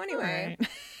happen. So anyway,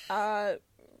 right.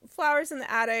 Flowers in the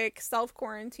Attic,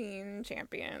 self-quarantine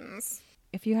champions.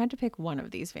 If you had to pick one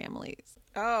of these families.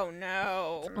 Oh,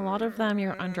 no. A lot of them,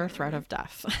 you're under threat of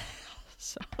death.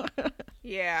 So.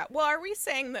 Yeah. Well, are we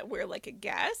saying that we're like a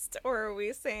guest, or are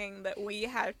we saying that we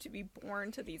have to be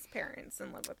born to these parents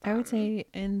and live with them? I would say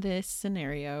in this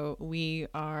scenario, we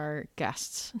are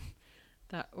guests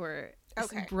that were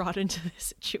brought into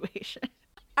this situation.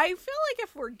 I feel like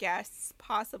if we're guests,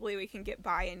 possibly we can get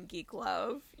by in geek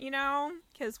love,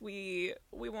 because we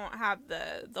won't have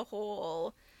the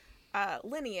whole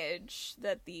lineage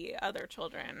that the other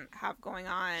children have going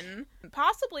on.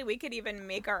 Possibly we could even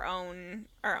make our own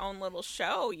little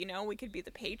show. We could be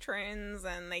the patrons,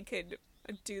 and they could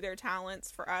do their talents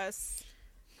for us.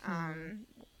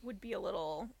 Would be a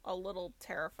little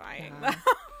terrifying. Yeah.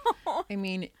 I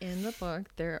mean, in the book,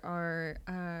 there are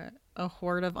a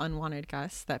horde of unwanted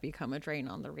guests that become a drain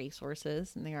on the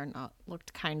resources, and they are not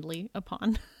looked kindly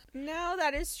upon. No,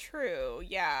 that is true.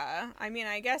 Yeah. I mean,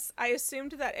 I guess I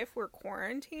assumed that if we're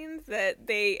quarantined that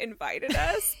they invited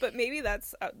us, but maybe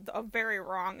that's a very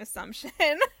wrong assumption.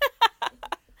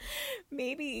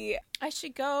 Maybe I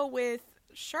should go with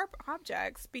sharp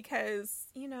objects because,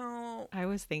 I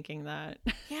was thinking that.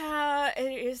 Yeah,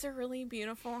 it is a really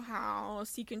beautiful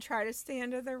house. You can try to stay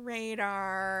under the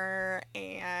radar,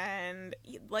 and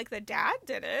the dad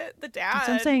did it. The dad. That's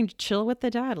what I'm saying. Chill with the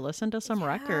dad. Listen to some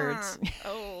records.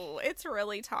 Oh, it's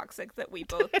really toxic that we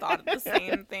both thought of the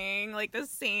same thing, the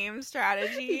same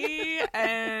strategy,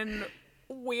 and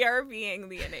we are being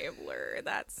the enabler.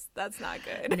 That's not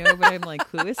good. No, but I'm like,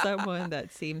 who is someone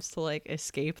that seems to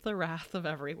escape the wrath of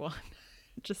everyone?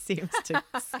 Just seems to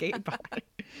skate by.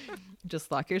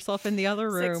 Just lock yourself in the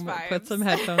other room, put some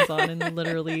headphones on, and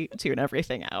literally tune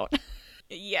everything out.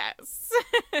 Yes.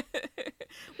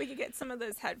 We could get some of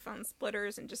those headphone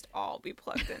splitters and just all be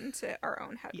plugged into our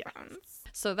own headphones. Yes.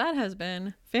 So that has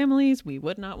been families we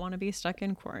would not want to be stuck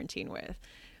in quarantine with.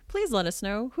 Please let us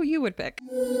know who you would pick.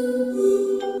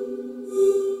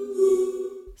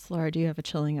 So Laura, do you have a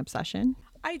chilling obsession?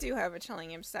 I do have a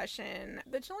chilling obsession.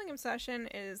 The chilling obsession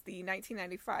is the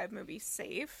 1995 movie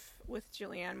Safe with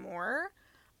Julianne Moore.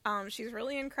 She's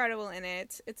really incredible in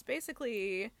it. It's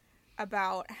basically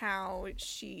about how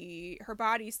her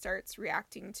body starts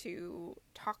reacting to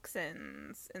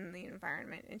toxins in the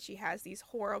environment, and she has these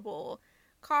horrible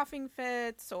coughing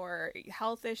fits or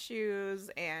health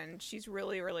issues, and she's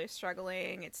really, really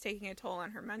struggling. It's taking a toll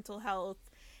on her mental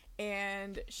health.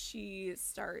 And she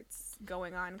starts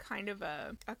going on kind of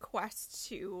a quest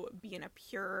to be in a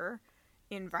pure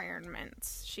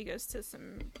environment. She goes to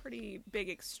some pretty big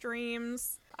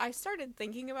extremes. I started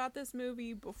thinking about this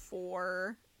movie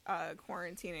before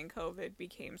quarantine and COVID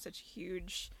became such a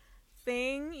huge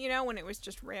thing, when it was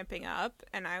just ramping up.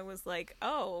 And I was like,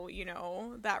 oh,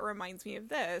 that reminds me of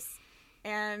this.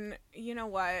 And you know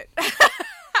what?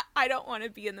 I don't want to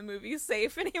be in the movie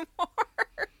Safe anymore.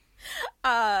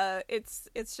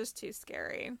 It's just too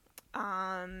scary.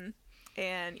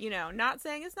 And, you know, not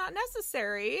saying it's not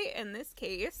necessary in this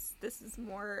case. This is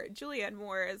more, Julianne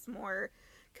Moore is more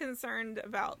concerned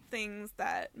about things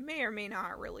that may or may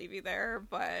not really be there,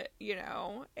 but, you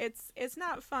know, it's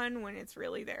not fun when it's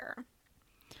really there.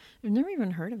 I've never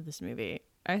even heard of this movie.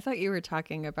 I thought you were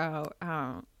talking about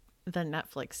the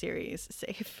Netflix series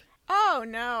Safe. Oh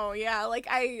no, yeah, like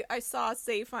I saw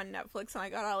Safe on Netflix and I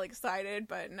got all excited,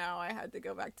 but no, I had to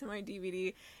go back to my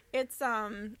DVD. It's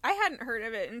I hadn't heard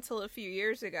of it until a few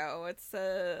years ago. It's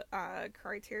a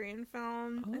Criterion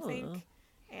film, I think.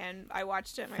 And I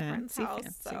watched it at my friend's house,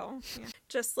 so yeah.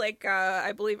 Just like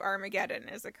I believe Armageddon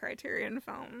is a Criterion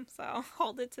film, so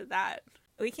hold it to that.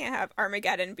 We can't have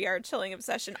Armageddon be our chilling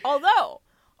obsession, although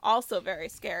also very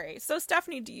scary. So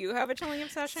Stephanie, do you have a chilling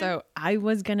obsession? So I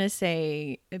was gonna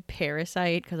say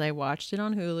Parasite because I watched it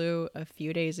on Hulu a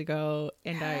few days ago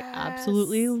and I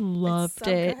absolutely loved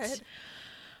it. Good.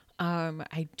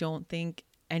 I don't think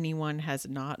anyone has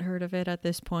not heard of it at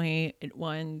this point. It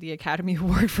won the Academy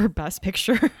Award for Best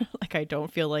Picture. Like, I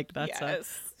don't feel like that's a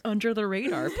under the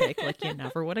radar pick. Like, you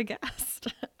never would have guessed.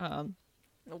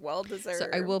 Well deserved. So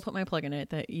I will put my plug in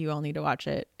it that you all need to watch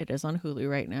it. It is on Hulu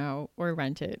right now, or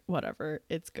rent it, whatever.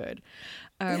 It's good.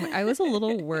 I was a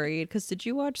little worried because did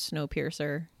you watch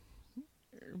Snowpiercer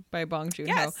by Bong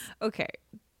Joon-ho? Yes. Okay,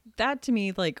 that to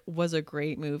me like was a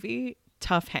great movie.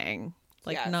 Tough hang.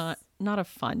 Like not a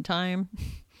fun time.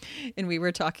 And we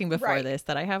were talking before this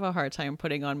that I have a hard time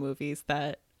putting on movies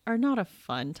that are not a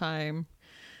fun time.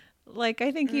 Like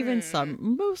I think even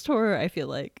most horror I feel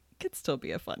like could still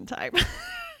be a fun time.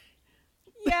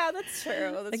 Yeah, that's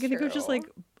true. That's like if it goes just like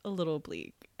a little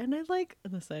bleak. And I like,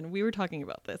 listen, we were talking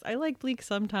about this. I like bleak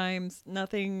sometimes.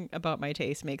 Nothing about my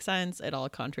taste makes sense. It all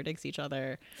contradicts each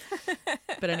other.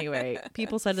 But anyway,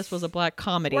 people said this was a black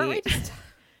comedy.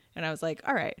 And I was like,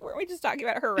 all right. Weren't we just talking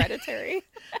about Hereditary?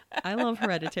 I love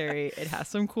Hereditary. It has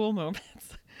some cool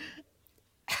moments.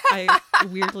 I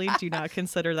weirdly do not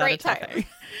consider that a tough hang.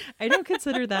 I don't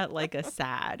consider that like a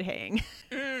sad hang.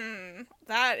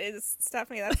 That is,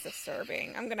 Stephanie, that's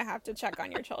disturbing. I'm going to have to check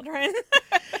on your children.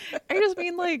 I just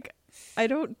mean like, I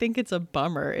don't think it's a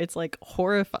bummer. It's like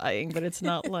horrifying, but it's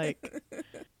not like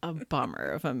a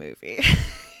bummer of a movie.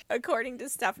 According to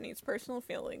Stephanie's personal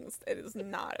feelings, it is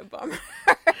not a bummer.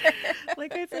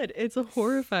 Like I said, it's a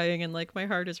horrifying and like my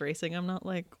heart is racing. I'm not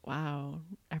like, wow,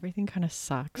 everything kind of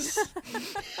sucks.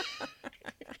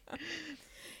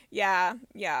 Yeah.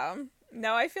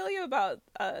 No, I feel you about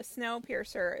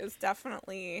Snowpiercer is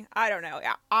definitely, I don't know.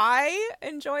 Yeah, I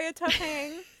enjoy a tough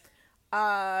hang.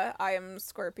 I am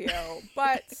Scorpio,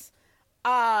 but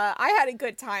I had a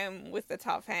good time with the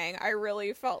tough hang. I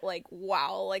really felt like,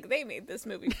 wow, like they made this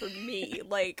movie for me.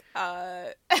 Like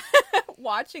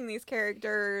watching these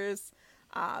characters,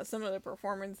 some of the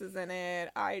performances in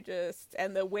it,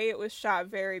 and the way it was shot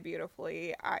very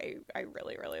beautifully, I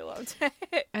really, really loved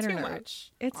it. I don't know.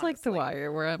 Much, it's honestly. like The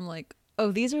Wire where I'm like,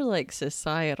 oh, these are like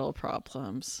societal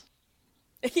problems.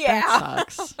 Yeah.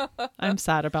 That sucks. I'm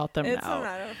sad about them it's now. A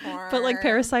metaphor. But like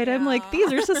Parasite, I'm like,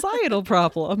 these are societal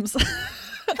problems.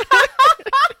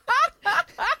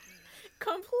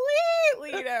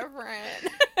 Completely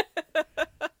different.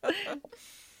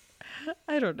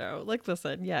 I don't know. Like,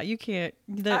 listen, yeah, you can't.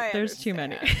 There's too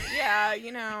many. Yeah,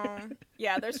 you know.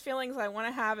 Yeah, there's feelings I want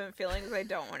to have and feelings I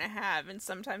don't want to have, and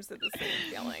sometimes they're the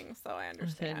same feeling. So I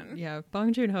understand. Listen, yeah,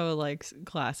 Bong Joon-ho likes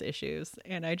class issues,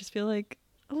 and I just feel like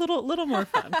a little more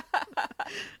fun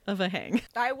of a hang.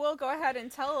 I will go ahead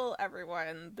and tell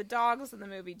everyone the dogs in the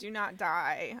movie do not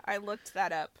die. I looked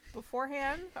that up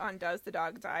beforehand on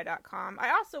doesthedogdie.com. I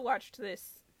also watched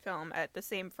this film at the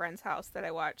same friend's house that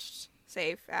I watched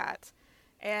Safe at.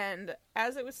 And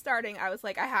as it was starting, I was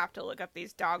like, I have to look up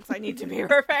these dogs. I need to be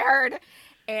prepared.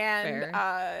 And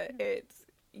it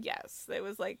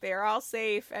was like they're all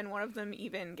safe. And one of them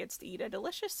even gets to eat a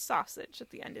delicious sausage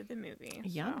at the end of the movie.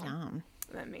 Yum.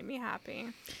 That made me happy.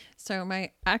 So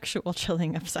my actual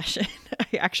chilling obsession,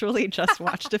 I actually just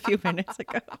watched a few minutes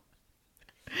ago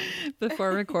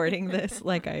before recording this.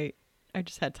 Like I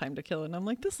just had time to kill and I'm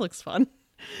like, this looks fun.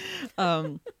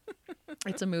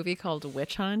 It's a movie called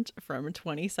Witch Hunt from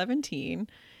 2017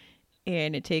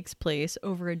 and it takes place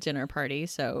over a dinner party.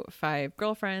 So 5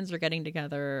 girlfriends are getting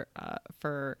together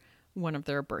for one of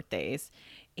their birthdays,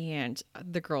 and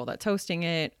the girl that's hosting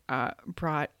it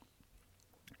brought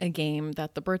a game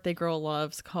that the birthday girl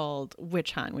loves called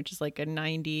Witch Hunt, which is like a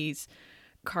 90s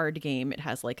card game. It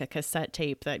has like a cassette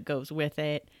tape that goes with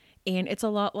it, and it's a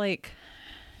lot like,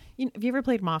 have you ever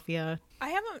played Mafia? I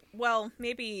haven't, well,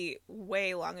 maybe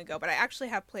way long ago, but I actually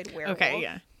have played Werewolf. Okay,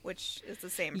 yeah. which is the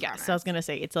same Yeah, premise. so I was gonna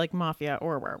say it's like Mafia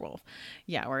or Werewolf.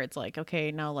 Yeah, where it's like,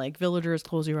 okay, now like villagers,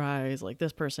 close your eyes, like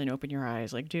this person, open your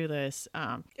eyes, like do this.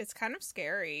 It's kind of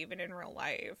scary even in real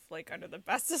life, like under the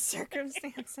best of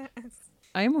circumstances.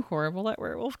 I'm horrible at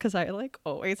Werewolf because I like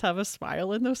always have a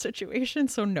smile in those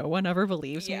situations, so no one ever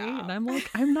believes me, and I'm like,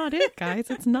 I'm not it, guys.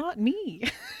 It's not me.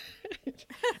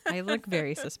 I look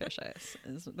very suspicious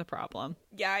is the problem.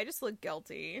 Yeah, I just look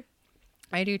guilty.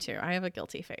 I do too. I have a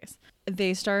guilty face.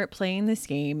 They start playing this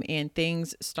game and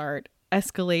things start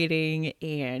escalating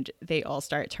and they all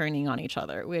start turning on each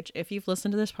other, which if you've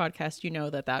listened to this podcast, you know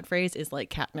that phrase is like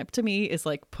catnip to me, is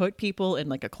like put people in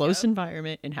like a closed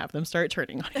environment and have them start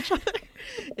turning on each other.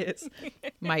 It's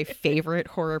my favorite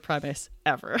horror premise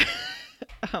ever.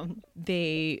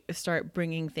 They start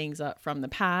bringing things up from the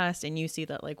past and you see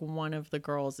that like one of the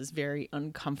girls is very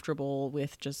uncomfortable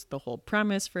with just the whole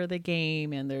premise for the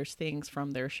game, and there's things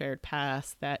from their shared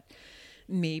past that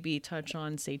maybe touch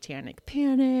on satanic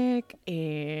panic.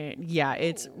 And yeah,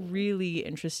 it's really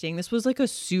interesting. This was like a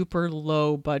super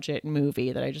low budget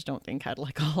movie that I just don't think had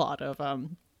like a lot of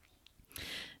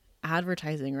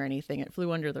advertising or anything. It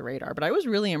flew under the radar, but I was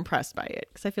really impressed by it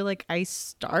because I feel like I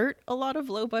start a lot of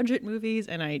low budget movies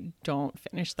and I don't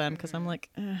finish them because I'm like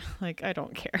I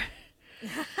don't care.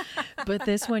 But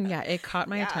this one, yeah, it caught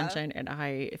my attention and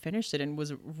I finished it and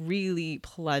was really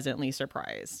pleasantly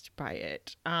surprised by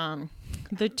it.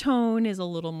 The tone is a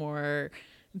little more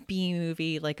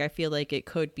B-movie. Like I feel like it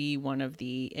could be one of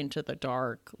the Into the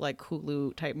Dark, like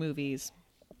Hulu type movies.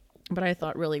 But I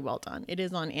thought really well done. It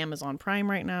is on Amazon Prime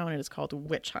right now, and it is called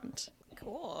Witch Hunt.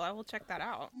 Cool. I will check that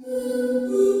out.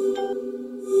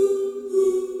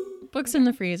 Books in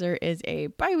the Freezer is a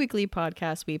bi-weekly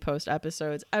podcast. We post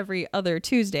episodes every other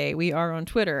Tuesday. We are on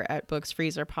Twitter at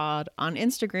BooksFreezerPod, on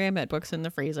Instagram at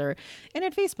BooksInTheFreezer, and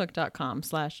at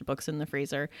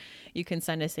Facebook.com/BooksInTheFreezer. You can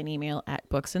send us an email at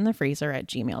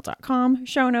BooksInTheFreezer@gmail.com.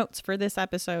 Show notes for this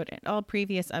episode and all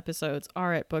previous episodes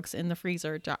are at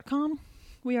BooksInTheFreezer.com.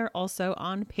 We are also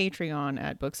on Patreon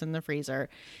at Books in the Freezer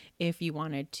if you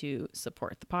wanted to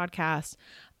support the podcast.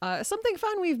 Something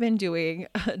fun we've been doing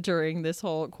during this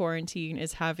whole quarantine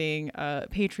is having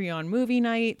Patreon movie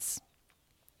nights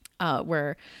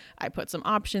where I put some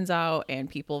options out and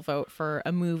people vote for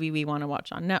a movie we want to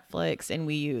watch on Netflix, and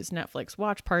we use Netflix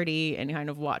Watch Party and kind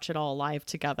of watch it all live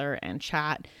together and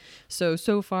chat.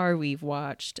 So far we've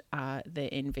watched The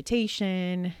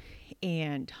Invitation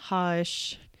and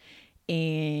Hush.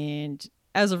 And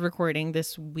as of recording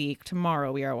this week,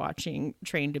 tomorrow we are watching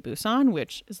Train to Busan,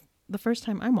 which is the first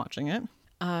time I'm watching it.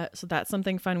 So that's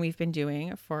something fun we've been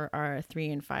doing for our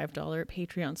 $3 and $5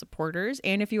 Patreon supporters.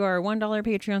 And if you are a $1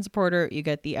 Patreon supporter, you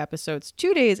get the episodes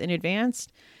 2 days in advance.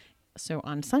 So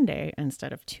on Sunday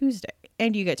instead of Tuesday.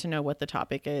 And you get to know what the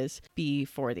topic is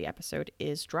before the episode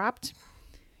is dropped.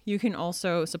 You can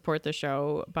also support the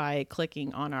show by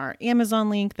clicking on our Amazon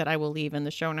link that I will leave in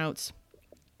the show notes.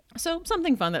 So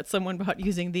something fun that someone bought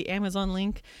using the Amazon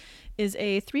link is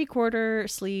a 3/4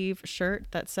 sleeve shirt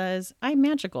that says "I'm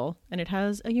magical" and it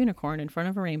has a unicorn in front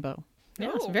of a rainbow.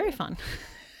 Yeah, it's very fun.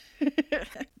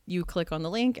 You click on the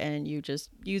link and you just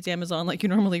use Amazon like you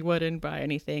normally would and buy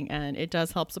anything, and it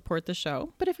does help support the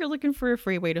show. But if you're looking for a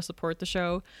free way to support the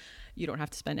show, you don't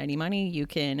have to spend any money. You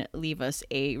can leave us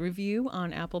a review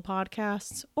on Apple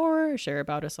Podcasts or share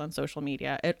about us on social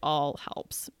media. It all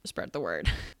helps spread the word.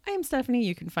 I am Stephanie.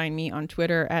 You can find me on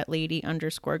Twitter at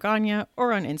lady_Ganya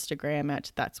or on Instagram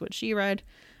at That's What She Read.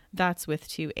 That's with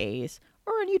 2 A's,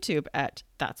 or on YouTube at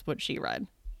That's What She Read.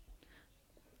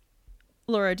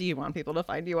 Laura, do you want people to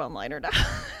find you online or not?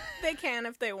 They can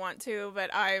if they want to,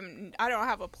 but I don't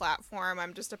have a platform.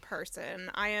 I'm just a person.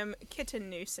 I am kitten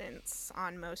nuisance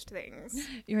on most things.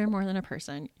 You're more than a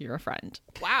person. You're a friend.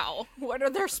 Wow. What are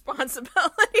the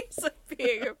responsibilities of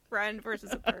being a friend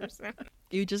versus a person?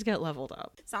 You just get leveled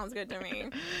up. Sounds good to me.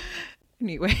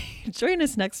 Anyway, join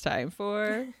us next time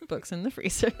for Books in the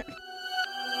Freezer.